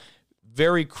 So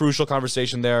very crucial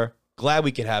conversation there. Glad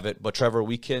we could have it. But Trevor,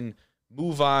 we can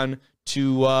move on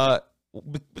to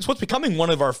it's what's becoming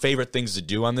one of our favorite things to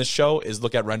do on this show is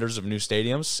look at renders of new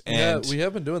stadiums. And we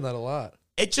have been doing that a lot.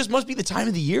 It just must be the time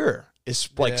of the year. It's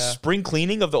like spring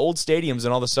cleaning of the old stadiums,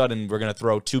 and all of a sudden we're going to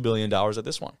throw $2 billion at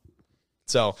this one.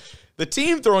 So the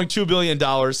team throwing $2 billion,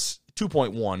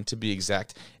 2.1 to be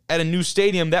exact, at a new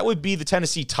stadium, that would be the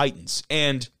Tennessee Titans.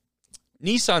 And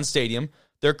Nissan Stadium,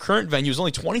 their current venue, is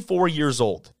only 24 years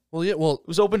old. Well, yeah, it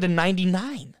was opened in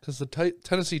 99. Because the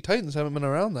Tennessee Titans haven't been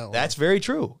around that long. That's very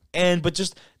true. But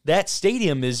just that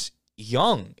stadium is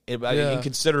young,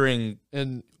 considering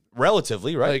and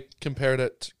relatively, right? Like compared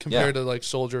to like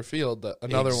Soldier Field,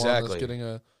 another one that's getting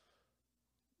a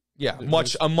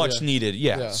much needed.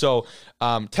 Yeah. So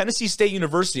Tennessee State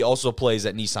University also plays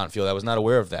at Nissan Field. I was not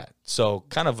aware of that. So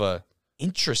kind of a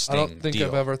interesting. I don't think deal.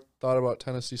 I've ever thought about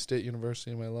Tennessee State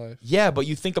University in my life. Yeah, but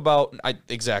you think about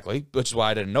exactly, which is why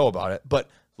I didn't know about it. But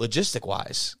logistic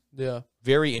wise,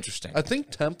 very interesting. I think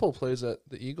Temple plays at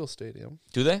the Eagle Stadium.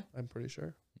 Do they? I'm pretty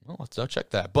sure. Well, let's check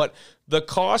that. But the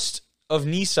cost of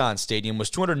Nissan Stadium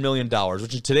was $200 million,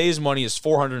 which in today's money is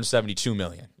 $472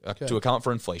 million to account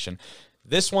for inflation.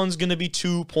 This one's going to be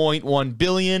 $2.1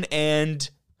 billion, and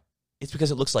it's because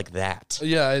it looks like that.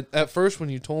 Yeah, at first when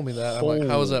you told me that, I'm like,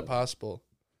 how is that possible?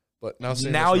 But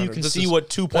now you can see what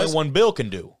 2.1 bill can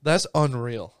do. That's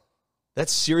unreal. That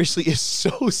seriously is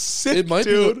so sick, it might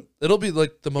dude. Be, it'll be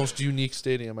like the most unique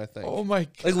stadium, I think. Oh my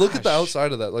god! Like, look at the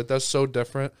outside of that. Like, that's so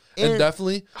different. And it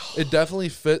definitely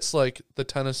fits like the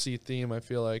Tennessee theme. I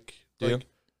feel like,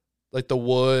 like the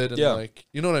wood and like,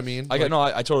 you know what I mean? I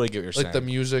totally get what you're saying. Like the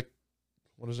music,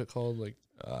 what is it called? Like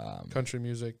country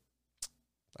music.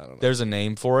 I don't know. There's a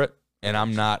name for it, and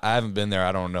I haven't been there.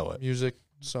 I don't know it. Music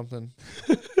something.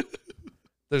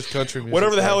 There's country music.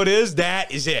 Whatever the hell it is, that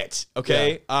is it.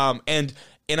 Okay. Yeah. And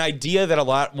an idea that a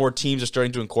lot more teams are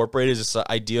starting to incorporate is this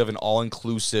idea of an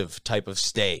all-inclusive type of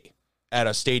stay at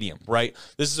a stadium, right?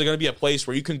 This is going to be a place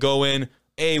where you can go in,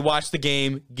 watch the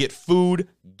game, get food,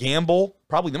 gamble.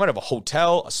 Probably they might have a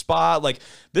hotel, a spa. Like,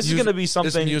 this is going to be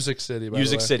something. It's Music City, by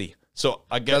Music the way. City. So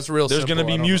I guess there's going to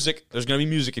be music. There's going to be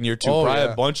music in here too. Oh, Probably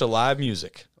a bunch of live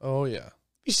music. Oh yeah.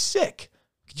 Be sick.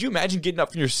 Could you imagine getting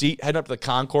up from your seat, heading up to the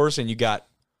concourse, and you got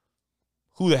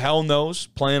who the hell knows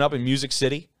playing up in Music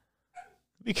City?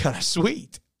 It'd be kind of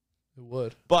sweet. It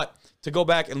would. But to go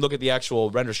back and look at the actual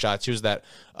render shots, here's that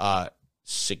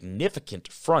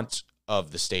significant front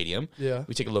of the stadium. Yeah.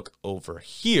 We take a look over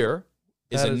here.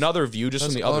 Is another view just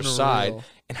from the other side.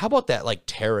 And how about that like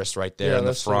terrace right there in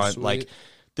the front? So like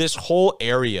this whole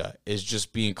area is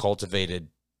just being cultivated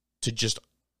to just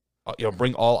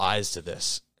bring all eyes to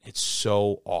this. It's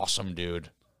so awesome, dude.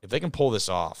 If they can pull this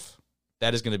off,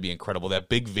 that is going to be incredible. That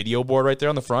big video board right there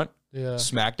on the front,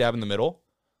 smack dab in the middle.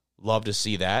 Love to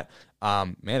see that.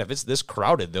 Man, if it's this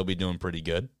crowded, they'll be doing pretty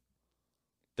good.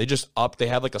 They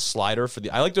have like a slider for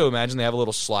I like to imagine they have a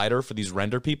little slider for these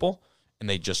render people, and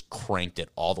they just cranked it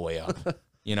all the way up.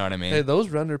 You know what I mean? Hey, those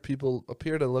render people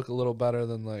appear to look a little better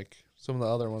than like some of the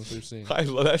other ones we've seen. I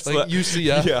love that. Like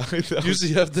UCF. Yeah,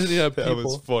 UCF didn't have people. That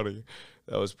was funny.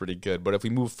 That was pretty good. But if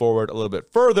we move forward a little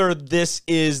bit further, this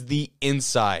is the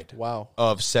inside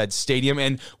of said stadium.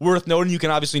 And worth noting, you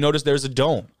can obviously notice there's a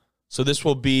dome. So this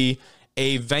will be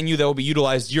a venue that will be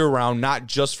utilized year-round, not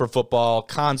just for football,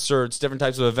 concerts, different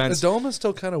types of events. The dome is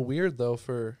still kind of weird, though,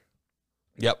 for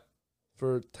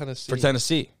Tennessee. For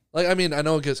Tennessee. Like, I mean, I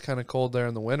know it gets kind of cold there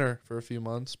in the winter for a few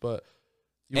months, but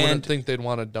you wouldn't think they'd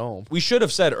want a dome. We should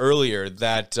have said earlier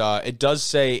that it does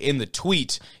say in the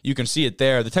tweet, you can see it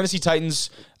there, the Tennessee Titans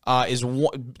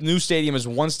new stadium is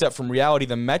one step from reality.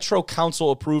 The Metro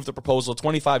Council approved the proposal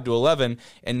 25-11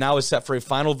 and now is set for a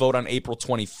final vote on April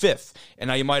 25th. And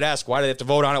now you might ask, why do they have to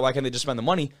vote on it? Why can't they just spend the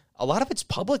money? A lot of it's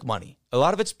public money. A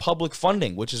lot of it's public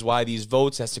funding, which is why these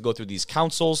votes has to go through these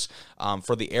councils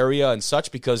for the area and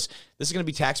such, because this is going to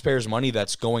be taxpayers' money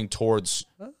that's going towards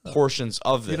portions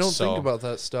of this. You don't think about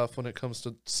that stuff when it comes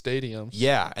to stadiums.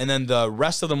 Yeah, and then the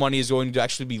rest of the money is going to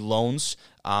actually be loans.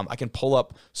 I can pull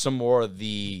up some more of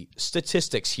the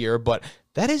statistics here, but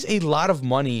that is a lot of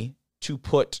money to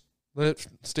put that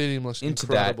stadium looks into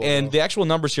incredible, that. And the actual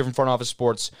numbers here from Front Office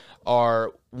Sports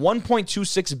are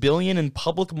 $1.26 billion in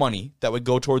public money that would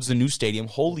go towards the new stadium.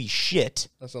 Holy shit.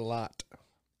 That's a lot.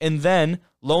 And then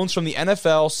loans from the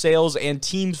NFL, sales, and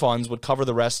team funds would cover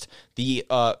the rest. The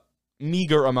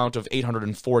meager amount of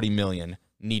 $840 million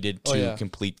needed to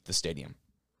complete the stadium.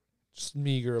 Just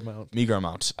meager amount. Meager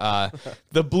amount.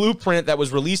 The blueprint that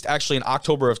was released actually in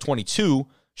October of 22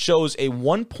 shows a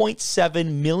 1.7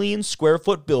 million square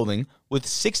foot building with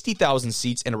 60,000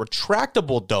 seats and a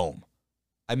retractable dome.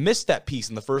 I missed that piece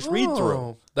in the first read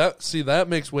through. That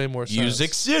makes way more sense.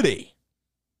 Music City.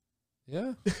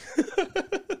 Yeah.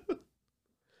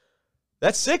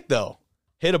 That's sick though.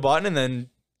 Hit a button and then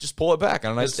just pull it back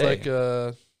on a nice day. It's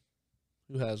like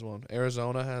who has one?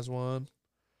 Arizona has one.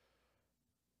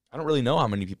 I don't really know how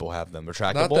many people have them.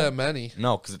 Retractable? Not that many.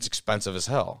 No, because it's expensive as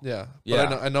hell. Yeah.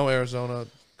 But I know Arizona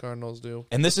Cardinals do.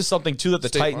 And this is something, too, that the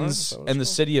Titans and the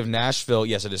city of Nashville,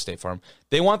 yes, it is State Farm,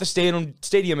 they want the stadium,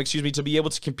 to be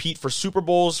able to compete for Super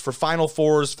Bowls, for Final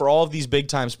Fours, for all of these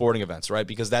big-time sporting events, right?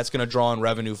 Because that's going to draw in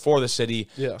revenue for the city,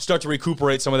 start to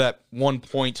recuperate some of that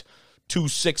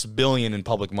 $1.26 billion in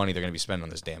public money they're going to be spending on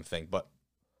this damn thing. But,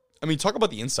 I mean, talk about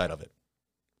the inside of it.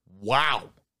 Wow.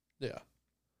 Yeah.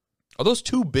 Are those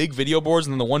two big video boards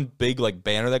and then the one big like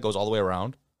banner that goes all the way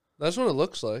around? That's what it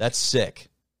looks like. That's sick.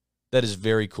 That is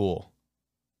very cool.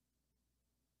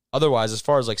 Otherwise, as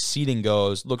far as like seating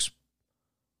goes, looks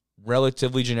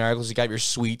relatively generic. You got your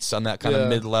suites on that kind of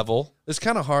mid-level. It's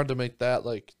kind of hard to make that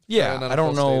like I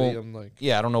don't know.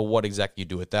 Stadium, I don't know what exactly you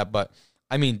do with that, but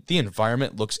I mean the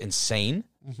environment looks insane,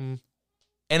 and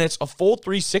it's a full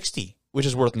 360. which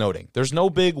is worth noting. There's no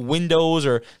big windows,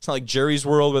 or it's not like Jerry's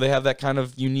World where they have that kind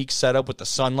of unique setup with the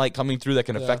sunlight coming through that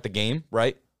can affect the game,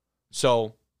 right?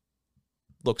 So,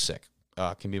 looks sick.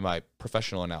 Can be my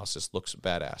professional analysis. Looks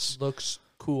badass. Looks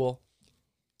cool.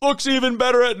 Looks even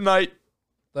better at night.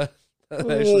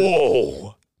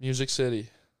 Whoa. Music City.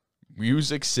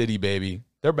 Music City, baby.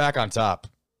 They're back on top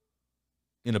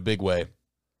in a big way.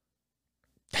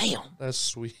 Damn. That's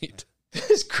sweet.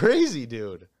 That's crazy,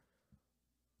 dude.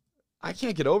 I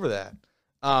can't get over that.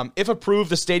 If approved,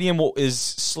 the stadium is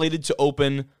slated to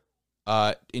open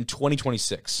in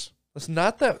 2026. That's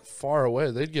not that far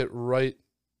away. They'd get right.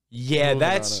 Yeah,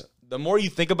 that's the more you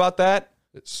think about that.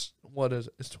 It's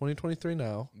 2023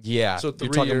 now. Yeah, so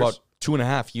you're talking about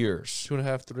 2.5 years.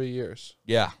 2.5, 3 years.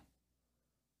 Yeah.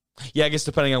 Yeah, I guess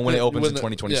depending on when it opens in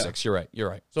 2026. Yeah. You're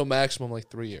right. So maximum like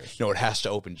 3 years. No, it has to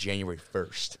open January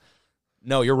 1st.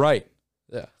 No, you're right.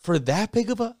 Yeah. For that big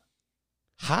of a...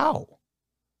 How?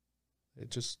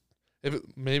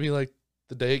 Maybe like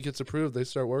the day it gets approved, they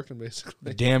start working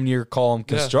basically. Damn near call them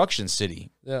Construction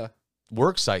City. Yeah.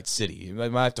 Worksite City. You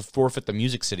might have to forfeit the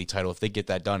Music City title if they get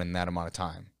that done in that amount of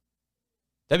time.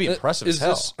 That'd be impressive as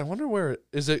hell. I wonder where...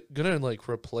 Is it going to like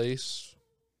replace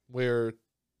where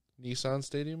Nissan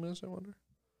Stadium is, I wonder?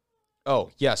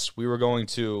 Oh, yes. We were going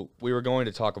to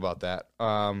talk about that.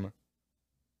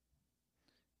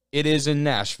 It is in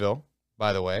Nashville,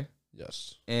 by the way.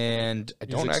 Yes. And I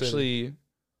don't Music actually City.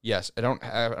 Yes, I don't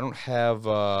have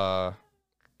I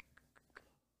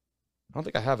don't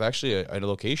think I have actually a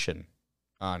location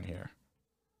on here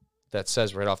that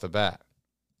says right off the bat.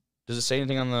 Does it say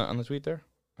anything on the tweet there?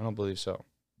 I don't believe so.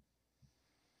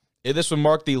 This would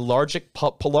mark the largest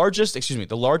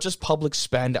public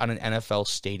spend on an NFL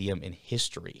stadium in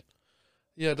history.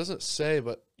 Yeah, it doesn't say,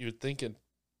 but you'd think it.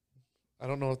 I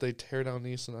don't know if they tear down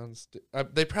Nissan.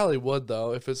 They probably would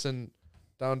though if it's in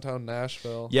downtown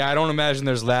Nashville. Yeah, I don't imagine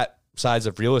there's that size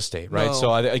of real estate, right? No.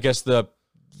 So I guess the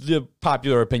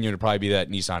popular opinion would probably be that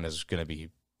Nissan is going to be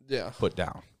put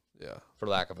down. Yeah, for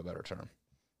lack of a better term.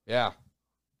 Yeah.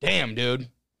 Damn, dude.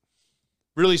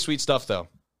 Really sweet stuff, though.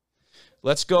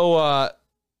 Let's go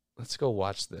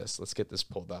watch this. Let's get this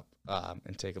pulled up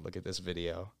and take a look at this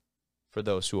video for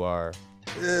those who are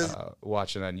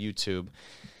watching on YouTube.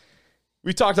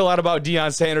 We talked a lot about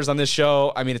Deion Sanders on this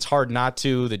show. I mean, it's hard not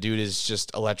to. The dude is just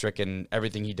electric, and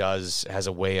everything he does has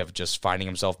a way of just finding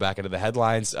himself back into the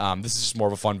headlines. This is just more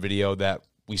of a fun video that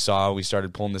we saw. We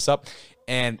started pulling this up,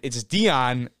 and it's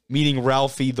Deion meeting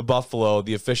Ralphie the Buffalo,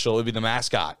 the official, it would be the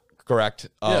mascot, correct,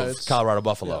 of Colorado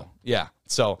Buffalo. Yeah.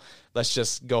 So let's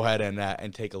just go ahead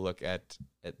and take a look at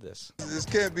this. This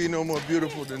can't be no more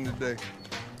beautiful than today.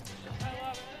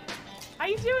 How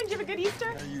you doing? Did you have a good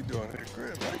Easter? How you doing? Hey,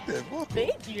 Grant, like that book.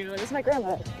 Thank you. This is my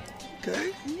grandmother.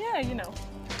 Okay. Yeah, you know.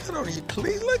 Got on your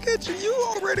cleats. Look at you. You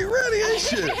already ready,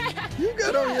 ain't you? You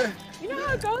got on your... You know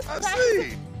how it goes? I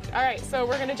see. All right, so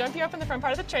we're going to jump you up in the front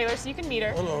part of the trailer so you can meet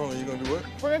her. Hold on. You going to do what?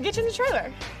 We're going to get you in the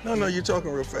trailer. No, you're talking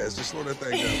real fast. Just slow that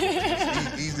thing down.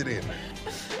 Just ease it in.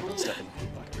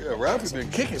 Yeah, Ralphie's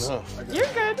been kicking, huh? You're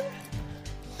good.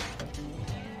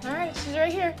 All right, she's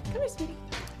right here. Come here, sweetie.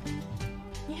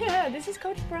 Yeah, this is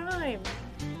Coach Prime.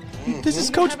 This is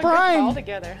Coach Have a Prime. good fall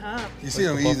together, huh? You see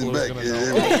him easing back.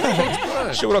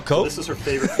 Yeah. Show what up, Coach. This is her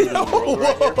favorite food in the world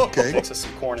right here. Okay. Mix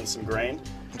some corn and some grain.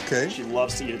 Okay. She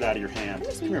loves to eat it out of your hand.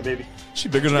 Come here, baby. She's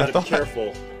bigger than You I gotta be thought.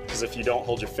 careful, because if you don't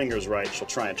hold your fingers right, she'll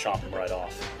try and chop them right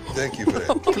off. Thank you for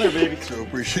that. Come here, baby. Sure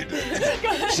appreciate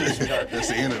that. That's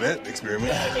the end of that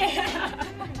experiment. Yeah.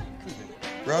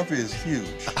 Ralphie is huge.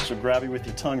 So grab you with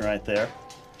your tongue right there.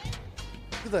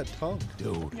 Look at that tongue. Dude.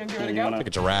 You want to give it a You go? wanna- Like a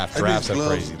giraffe. I Giraffes use are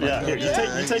gloves. crazy. Yeah, here,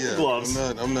 you take the gloves.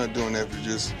 I'm not doing that for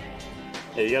just...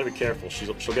 Yeah, you gotta be careful.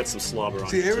 She'll get some slobber on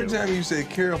See, you, every too. time you say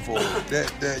careful,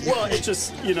 that you... Well, it's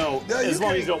just, Yeah, as long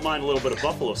can- as you don't mind a little bit of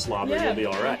buffalo slobber, Yeah. you'll be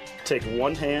all right. Take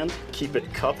one hand, keep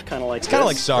it cupped, kind of like It's kind of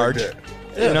like this. Sarge. Like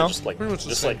Yeah, you know? just like Pretty much the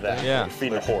just same like that. thing. Yeah. You're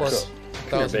feeding a horse. Plus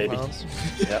Come here, 1,000 baby. pounds.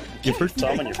 Yep. Give her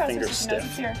Thumb and your Press finger so she knows stiff.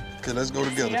 it's here. Okay, let's go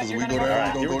together, because you're we gonna go go.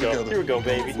 down, All we're right, going to go here together. we go,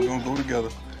 baby. We're going to go together.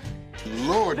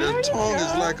 Lord, There that you tongue go.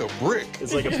 is like a brick.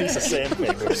 It's like a piece of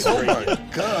sandpaper. Oh, my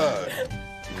God.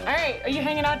 All right, are you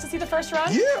hanging out to see the first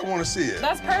run? Yeah, I want to see it.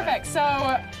 That's perfect. So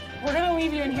we're going to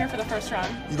leave you in here for the first run.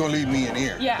 You're going to leave me in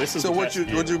here? Yeah. This is So the what best you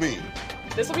view. mean?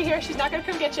 This will be here. She's not going to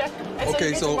come get you. And Okay,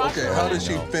 you get to so, watch okay, her how run. does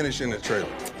she finish in the trailer?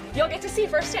 You'll get to see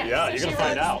firsthand. Yeah, So you're she gonna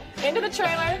find runs out. Into the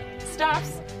trailer,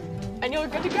 stops, and you're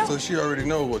good to go. So she already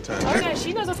knows what time. Oh, yeah,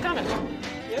 she knows what's coming.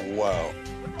 Wow.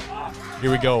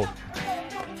 Here we go.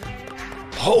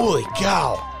 Holy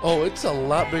cow. Oh, it's a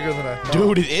lot bigger than I thought.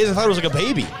 Dude, it is. I thought it was like a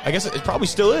baby. I guess it probably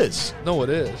still is. No, it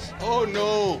is. Oh,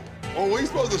 no. Oh, we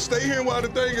supposed to stay here while the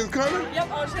thing is coming?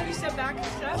 Yep, I'll just have you step back and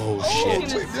step. Oh, shit.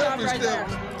 It's gonna We stop definitely right step.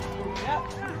 there. Yep.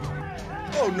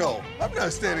 Oh, no. I'm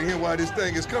not standing here while this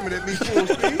thing is coming at me full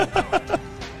speed.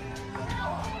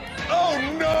 Oh,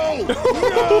 no.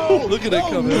 No. Look at it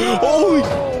coming. No. Holy.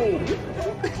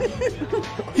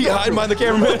 He hiding behind the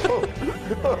cameraman.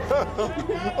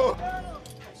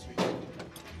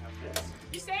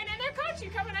 You staying in there, Coach? You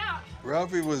coming out?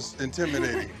 Ralphie was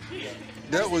intimidating.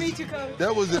 Nice to meet you, Coach.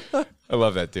 That was it. I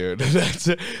love that, dude.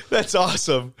 That's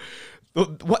awesome.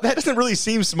 What, that doesn't really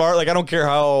seem smart. Like, I don't care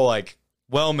how like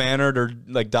well-mannered or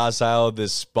like docile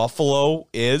this buffalo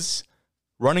is.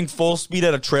 Running full speed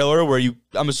at a trailer where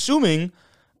I'm assuming,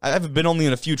 I haven't been only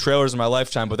in a few trailers in my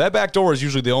lifetime, but that back door is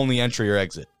usually the only entry or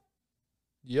exit.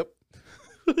 Yep.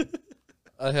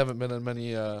 I haven't been in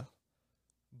many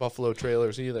buffalo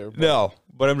trailers either. But No,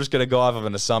 but I'm just going to go off of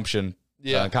an assumption.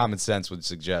 Yeah. Common sense would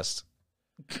suggest.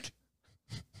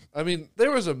 I mean,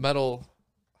 there was a metal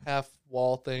half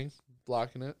wall thing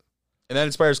blocking it. And that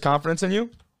inspires confidence in you?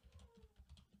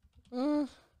 I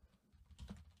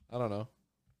don't know.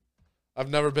 I've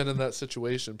never been in that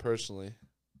situation personally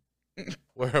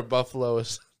where a buffalo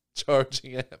is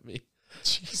charging at me.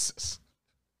 Jesus.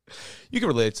 You can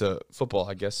relate to football,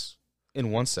 I guess,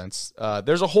 in one sense.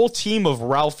 There's a whole team of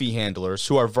Ralphie handlers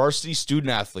who are varsity student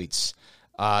athletes.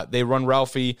 They run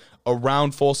Ralphie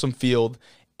around Folsom Field,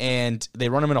 and they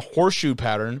run him in a horseshoe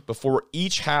pattern before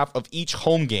each half of each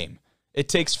home game. It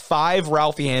takes 5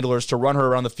 Ralphie handlers to run her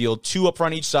around the field, 2 up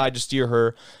front each side to steer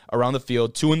her around the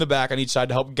field, 2 in the back on each side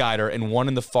to help guide her, and 1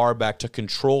 in the far back to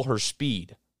control her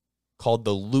speed, called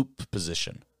the loop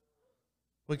position.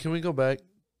 Wait, can we go back?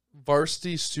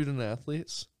 Varsity student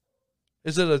athletes?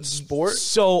 Is it a sport?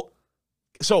 So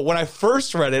when I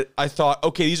first read it, I thought,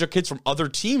 okay, these are kids from other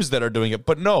teams that are doing it.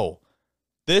 But no,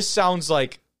 this sounds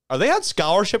like, are they on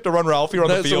scholarship to run Ralphie around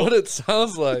the field? That's what it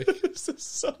sounds like. This is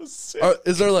so sick.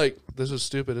 Is there like, this is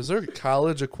stupid, is there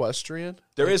college equestrian?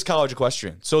 There is college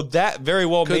equestrian. So that very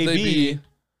well Could may they be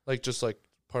like just like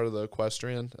part of the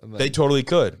equestrian? And then, they totally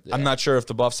could. Yeah. I'm not sure if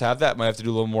the Buffs have that. Might have to do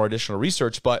a little more additional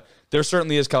research, but there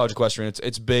certainly is college equestrian.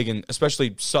 It's big, and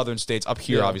especially southern states. Up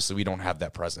here, Yeah. obviously, we don't have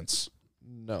that presence.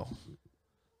 No.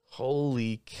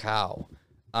 Holy cow.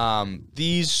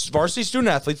 These varsity student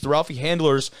athletes, the Ralphie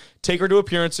handlers, take her to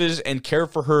appearances and care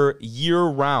for her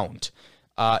year-round.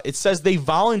 It says they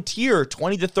volunteer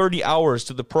 20 to 30 hours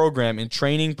to the program in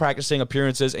training, practicing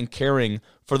appearances, and caring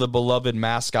for the beloved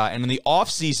mascot. And in the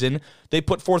off-season, they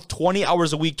put forth 20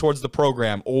 hours a week towards the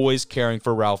program, always caring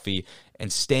for Ralphie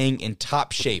and staying in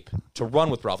top shape to run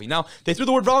with Ralphie. Now, they threw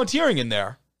the word volunteering in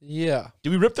there. Yeah.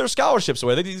 Do we rip their scholarships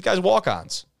away? I think these guys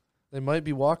walk-ons. They might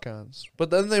be walk-ons,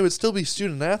 but then they would still be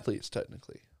student athletes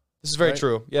technically. This is very Right?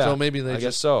 true. Yeah. So maybe I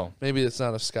guess so. Maybe it's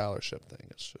not a scholarship thing.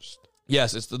 It's just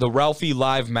Yes, it's the Ralphie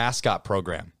Live Mascot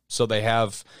Program. So they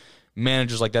have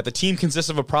managers like that. The team consists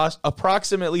of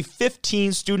approximately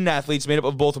 15 student athletes made up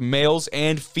of both males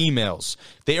and females.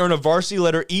 They earn a varsity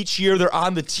letter each year they're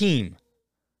on the team.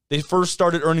 They first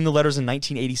started earning the letters in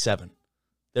 1987.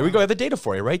 There we go. I have the data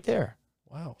for you right there.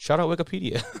 wow. Shout out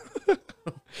Wikipedia.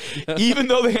 Even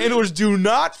though the handlers do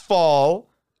not fall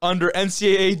under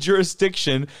NCAA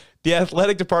jurisdiction, the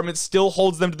athletic department still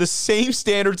holds them to the same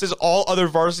standards as all other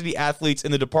varsity athletes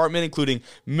in the department, including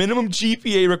minimum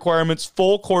GPA requirements,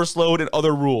 full course load, and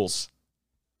other rules.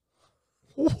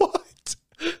 What?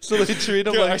 So they treat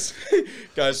them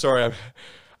Guys, sorry,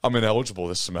 I'm ineligible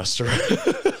this semester.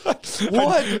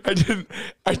 What?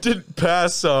 I didn't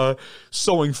pass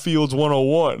Sowing Fields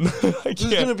 101. This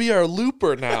is gonna be our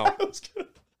looper now.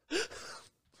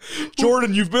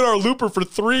 Jordan, you've been our looper for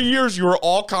 3 years. You were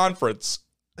all conference.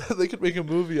 They could make a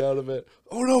movie out of it.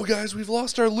 Oh no, guys, we've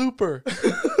lost our looper.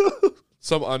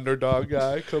 Some underdog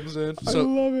guy comes in. I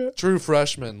love it. True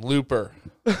freshman, looper.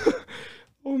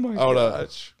 Oh my Out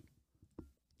gosh.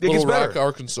 It Little gets better. Rock,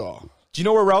 Arkansas. Do you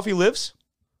know where Ralphie lives?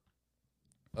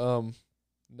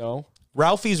 No.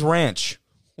 Ralphie's Ranch.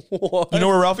 What? You know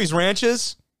where Ralphie's Ranch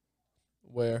is?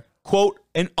 Where? Quote,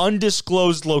 an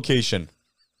undisclosed location.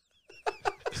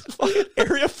 Fucking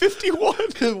Area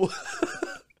 51.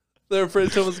 They're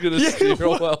afraid someone's gonna steal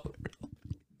well.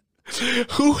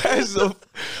 Who has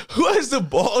the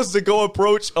balls to go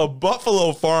approach a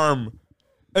buffalo farm?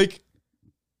 Like,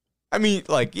 I mean,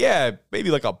 like, yeah, maybe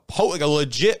like a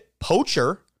legit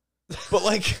poacher, but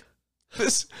like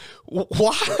this,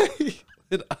 why?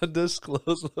 An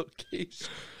undisclosed location.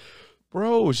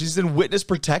 Bro, she's in witness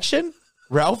protection?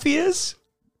 Ralphie is?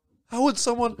 How would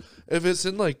someone, if it's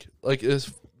in like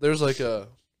if there's like a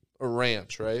a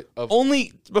ranch, right?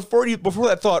 Only before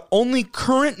that thought, only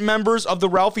current members of the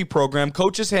Ralphie program,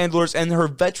 coaches, handlers, and her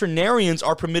veterinarians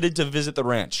are permitted to visit the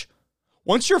ranch.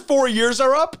 Once your 4 years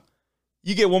are up,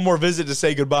 you get one more visit to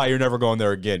say goodbye. You're never going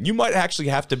there again. You might actually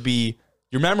have to be,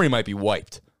 your memory might be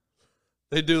wiped.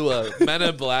 They do Men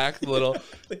in Black little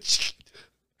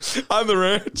on the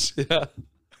ranch. Yeah.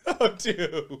 Oh,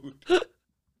 dude.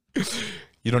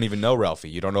 You don't even know Ralphie.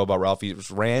 You don't know about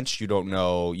Ralphie's ranch. You don't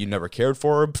know. You never cared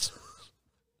for her.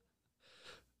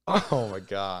 Oh, my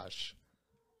gosh.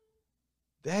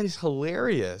 That is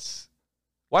hilarious.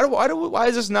 Why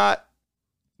is this not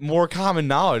more common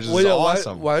knowledge? This is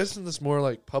awesome. Why isn't this more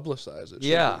like publicized?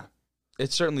 Yeah,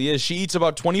 it certainly is. She eats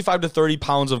about 25 to 30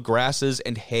 pounds of grasses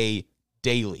and hay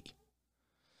daily.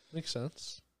 Makes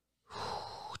sense.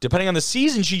 Depending on the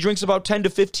season, she drinks about 10 to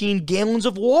 15 gallons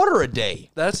of water a day.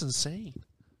 That's insane.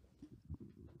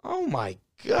 Oh, my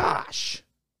gosh.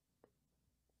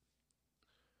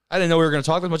 I didn't know we were going to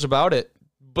talk that much about it,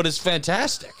 but it's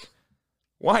fantastic.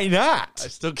 Why not? I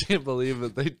still can't believe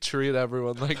that they treat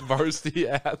everyone like varsity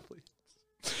athletes.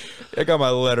 I got my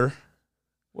letter.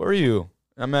 Where are you?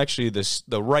 I'm actually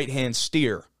the right-hand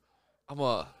steer. I'm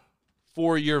a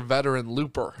 4-year veteran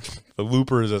looper. The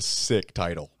looper is a sick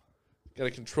title. Got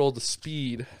to control the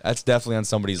speed. That's definitely on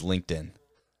somebody's LinkedIn.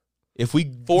 If we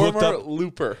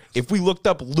looper. If we looked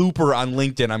up looper on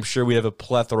LinkedIn, I'm sure we'd have a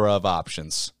plethora of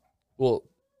options. Well,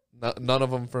 none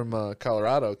of them from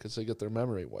Colorado because they get their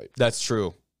memory wiped. That's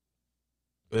true.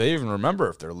 They even remember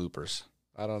if they're loopers.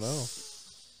 I don't know.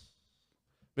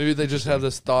 Maybe they just have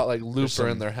this thought like looper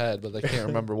in their head, but they can't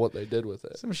remember what they did with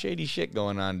it. Some shady shit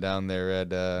going on down there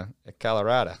at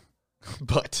Colorado.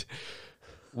 But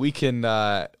we can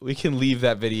leave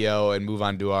that video and move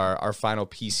on to our final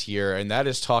piece here, and that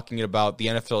is talking about the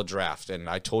NFL draft. And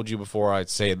I told you before, I'd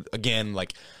say it again,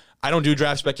 like, I don't do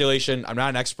draft speculation. I'm not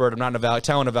an expert. I'm not a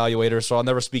talent evaluator, so I'll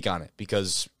never speak on it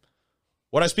because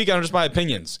what I speak on are just my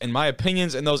opinions, and my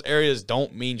opinions in those areas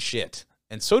don't mean shit.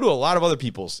 And so do a lot of other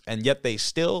people's, and yet they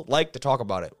still like to talk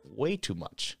about it way too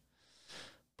much.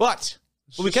 But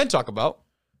what we can talk about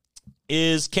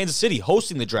is Kansas City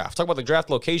hosting the draft. Talk about the draft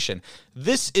location.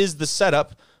 This is the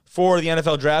setup for the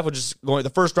NFL draft, which is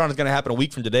the first round is going to happen a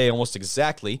week from today, almost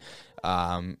exactly,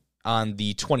 on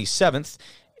the 27th.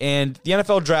 And the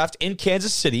NFL draft in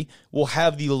Kansas City will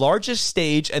have the largest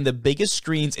stage and the biggest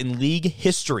screens in league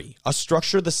history, a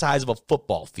structure the size of a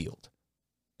football field.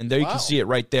 And there you can see it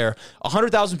right there.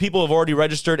 100,000 people have already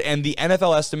registered, and the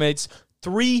NFL estimates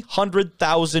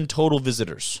 300,000 total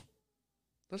visitors.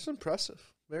 That's impressive.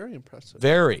 Very impressive.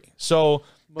 Very. So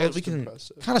Most we can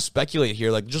impressive. kind of speculate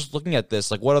here, like just looking at this,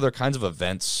 like what other kinds of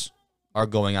events are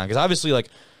going on? Because obviously, like,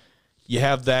 you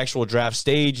have the actual draft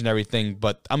stage and everything,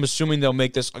 but I'm assuming they'll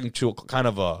make this into a kind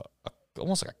of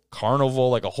almost like a carnival,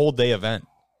 like a whole day event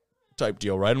type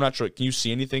deal, right? I'm not sure. Can you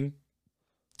see anything?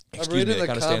 Excuse me, that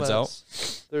kind of stands out.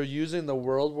 They're using the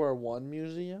World War I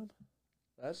museum.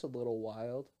 That's a little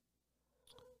wild.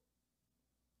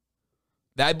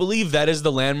 I believe that is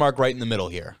the landmark right in the middle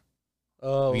here.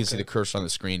 Oh, you can see the cursor on the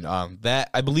screen. That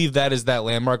I believe that is that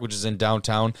landmark, which is in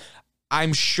downtown.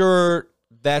 I'm sure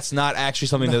that's not actually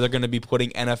something that they're going to be putting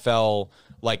NFL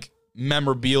like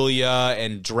memorabilia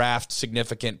and draft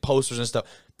significant posters and stuff.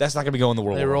 That's not going to be going in the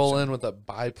World War. They roll in with a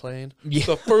biplane. Yeah.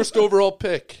 The first overall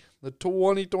pick, the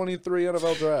 2023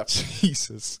 NFL draft.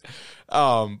 Jesus.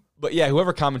 But yeah,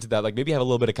 whoever commented that, like, maybe have a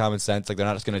little bit of common sense. Like, they're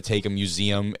not just going to take a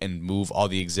museum and move all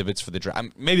the exhibits for the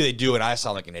draft. Maybe they do, and I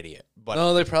sound like an idiot. But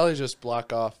no, they probably just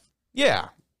block off. Yeah,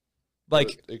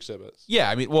 like exhibits.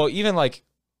 Yeah, I mean, well, even like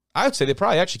I would say they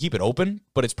probably actually keep it open,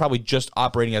 but it's probably just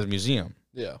operating as a museum.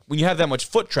 Yeah. When you have that much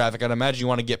foot traffic, I'd imagine you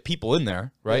want to get people in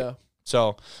there, right? Yeah.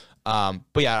 So, but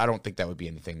yeah, I don't think that would be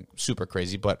anything super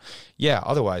crazy. But yeah,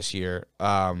 otherwise here,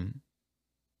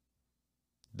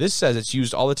 this says it's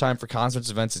used all the time for concerts,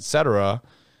 events, etc.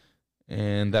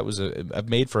 And that was a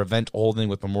made for event holding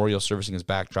with memorial servicing as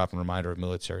backdrop and reminder of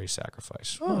military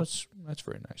sacrifice. Oh, that's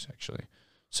very nice, actually.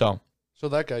 So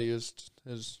that guy used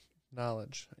his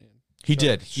knowledge. He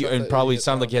did. And probably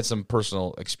sounded like he had some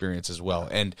personal experience as well.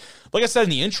 And like I said in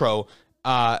the intro,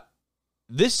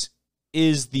 this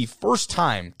is the first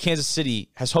time Kansas City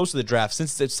has hosted the draft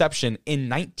since its inception in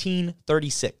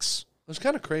 1936. It's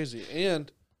kind of crazy.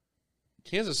 And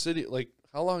Kansas City, like,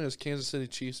 how long has Kansas City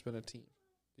Chiefs been a team?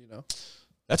 Do you know?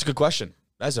 That's a good question.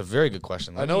 That's a very good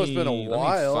question. I know it's been a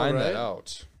while, let me find right? that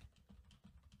out.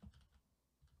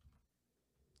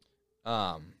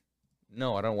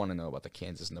 No, I don't want to know about the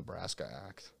Kansas-Nebraska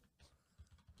Act.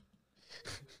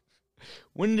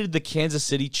 When did the Kansas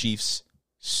City Chiefs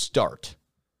start?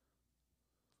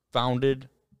 Founded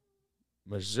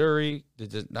Missouri.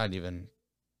 It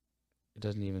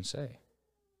doesn't even say.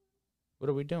 What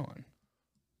are we doing?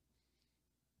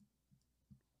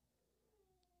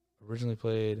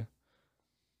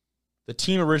 The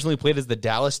team originally played as the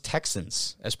Dallas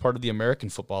Texans as part of the American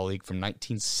Football League from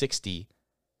 1960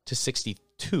 to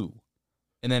 62.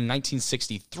 And then in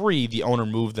 1963, the owner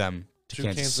moved them to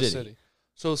Kansas City.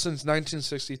 So since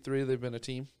 1963, they've been a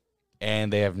team?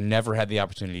 And they have never had the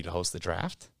opportunity to host the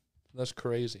draft. That's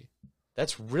crazy.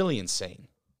 That's really insane.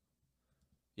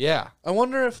 Yeah. I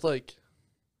wonder if, like,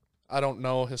 I don't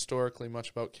know historically much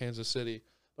about Kansas City,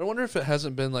 but I wonder if it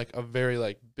hasn't been, like, a very,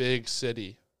 like, big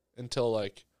city until,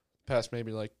 like, past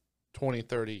maybe, like, 20,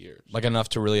 30 years. Like enough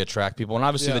to really attract people. And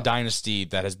obviously the dynasty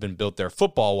that has been built there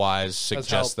football-wise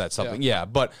suggests that something. Yeah,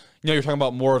 but, you're talking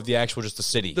about more of the actual, just the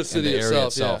city. The city and the area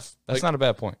itself. Yeah. That's not a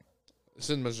bad point. It's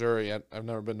in Missouri. I've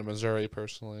never been to Missouri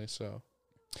personally, so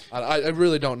I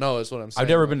really don't know is what I'm saying. I've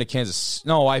never been to Kansas.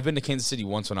 No, I've been to Kansas City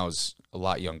once when I was a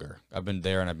lot younger. I've been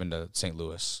there and I've been to St.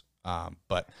 Louis.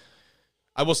 But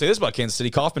I will say this about Kansas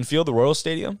City. Kauffman Field, the Royal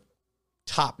Stadium,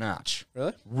 top notch.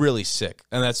 Really? Really sick.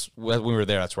 And that's when we were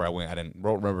there, that's where I went. I don't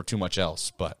remember too much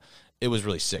else, but it was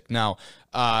really sick. Now,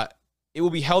 it will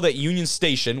be held at Union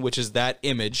Station, which is that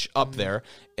image up there.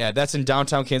 That's in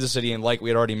downtown Kansas City, and like we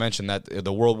had already mentioned, that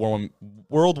the World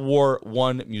War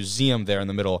I museum there in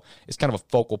the middle is kind of a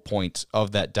focal point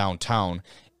of that downtown.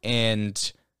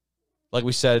 And like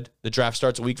we said, the draft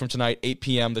starts a week from tonight, 8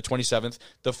 p.m., the 27th.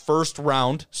 The first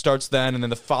round starts then, and then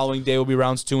the following day will be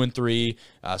rounds 2 and 3,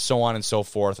 so on and so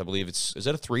forth. I believe is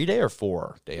that a 3-day or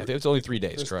 4-day? I think it's only 3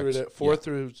 days, correct? 4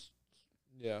 through,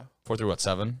 4 through what,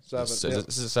 7? 7.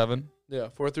 Is it 7? Yeah,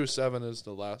 4 through 7 is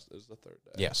the 3rd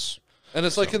day. Yes. And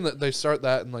it's like they start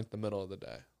that in like the middle of the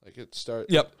day. Like it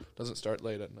doesn't start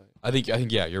late at night. I think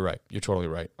yeah, you're right. You're totally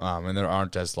right. And there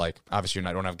aren't as like obviously you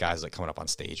don't have guys like coming up on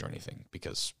stage or anything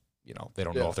because they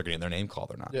don't know if they're getting their name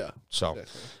called or not. Yeah. So,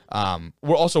 exactly.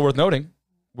 We're also worth noting.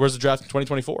 Where's the draft in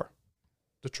 2024?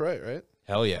 Detroit, right?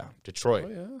 Hell yeah, Detroit. Oh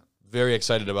yeah. Very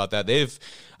excited about that. They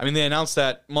announced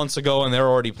that months ago, and they're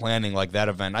already planning like that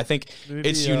event. I think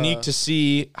it's unique to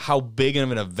see how big of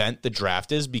an event the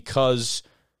draft is because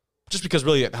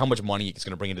really how much money it's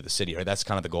going to bring into the city. Right, that's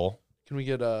kind of the goal. Can we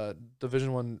get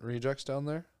Division I rejects down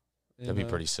there? That'd be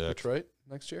pretty sick. Detroit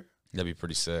next year. That'd be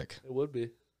pretty sick. It would be.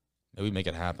 Maybe make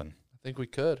it happen. I think we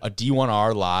could. A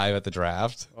D1R live at the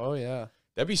draft. Oh yeah.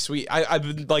 That'd be sweet. I've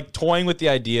been like toying with the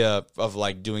idea of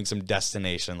like doing some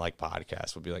destination like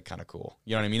podcast would be like kind of cool.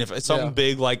 You know what I mean? If something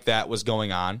big like that was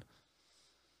going on,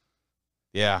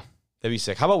 yeah, that'd be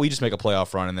sick. How about we just make a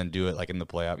playoff run and then do it like in the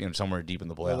playoff, somewhere deep in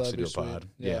the playoffs to do a pod.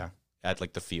 Yeah, at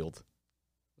like the field.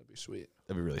 That'd be sweet.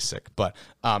 That'd be really sick. But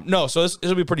no, so this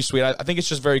will be pretty sweet. I think it's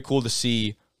just very cool to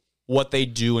see what they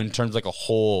do in terms of like a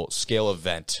whole scale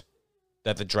event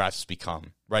that the drafts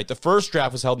become. Right, the first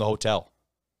draft was held in the hotel.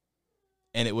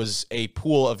 And it was a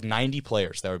pool of 90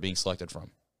 players that were being selected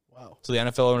from. Wow. So the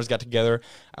NFL owners got together.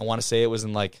 I want to say it was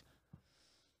in like,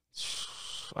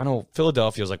 I know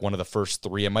Philadelphia was like one of the first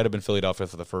 3. It might have been Philadelphia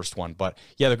for the first one. But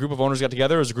yeah, the group of owners got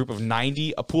together. It was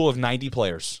a pool of 90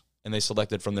 players. And they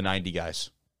selected from the 90 guys.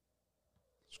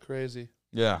 It's crazy.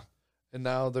 Yeah. And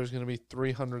now there's going to be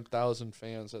 300,000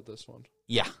 fans at this one.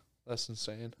 Yeah. That's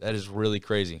insane. That is really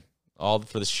crazy. All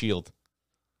for the Shield.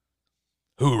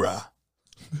 Hoorah.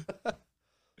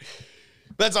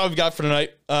 That's all we've got for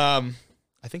tonight. I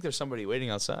think there's somebody waiting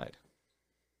outside.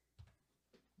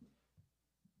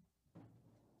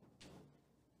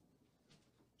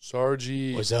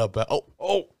 Sargy. What's up?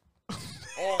 Oh.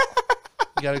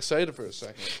 You got excited for a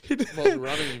second. Well,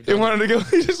 running,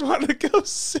 he just wanted to go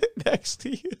sit next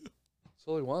to you. That's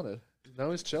all he wanted.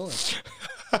 Now he's chilling.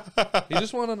 He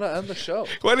just wanted to end the show.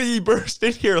 Why did he burst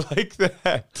in here like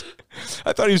that?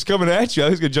 I thought he was coming at you. I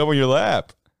was going to jump on your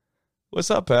lap. What's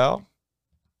up, pal?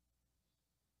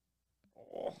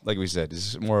 Like we said,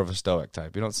 he's more of a stoic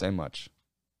type. You don't say much.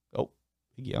 Oh,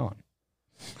 big yawn.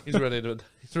 He's ready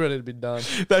to be done.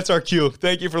 That's our cue.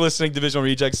 Thank you for listening. Divisional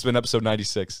Rejects has been episode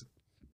 96.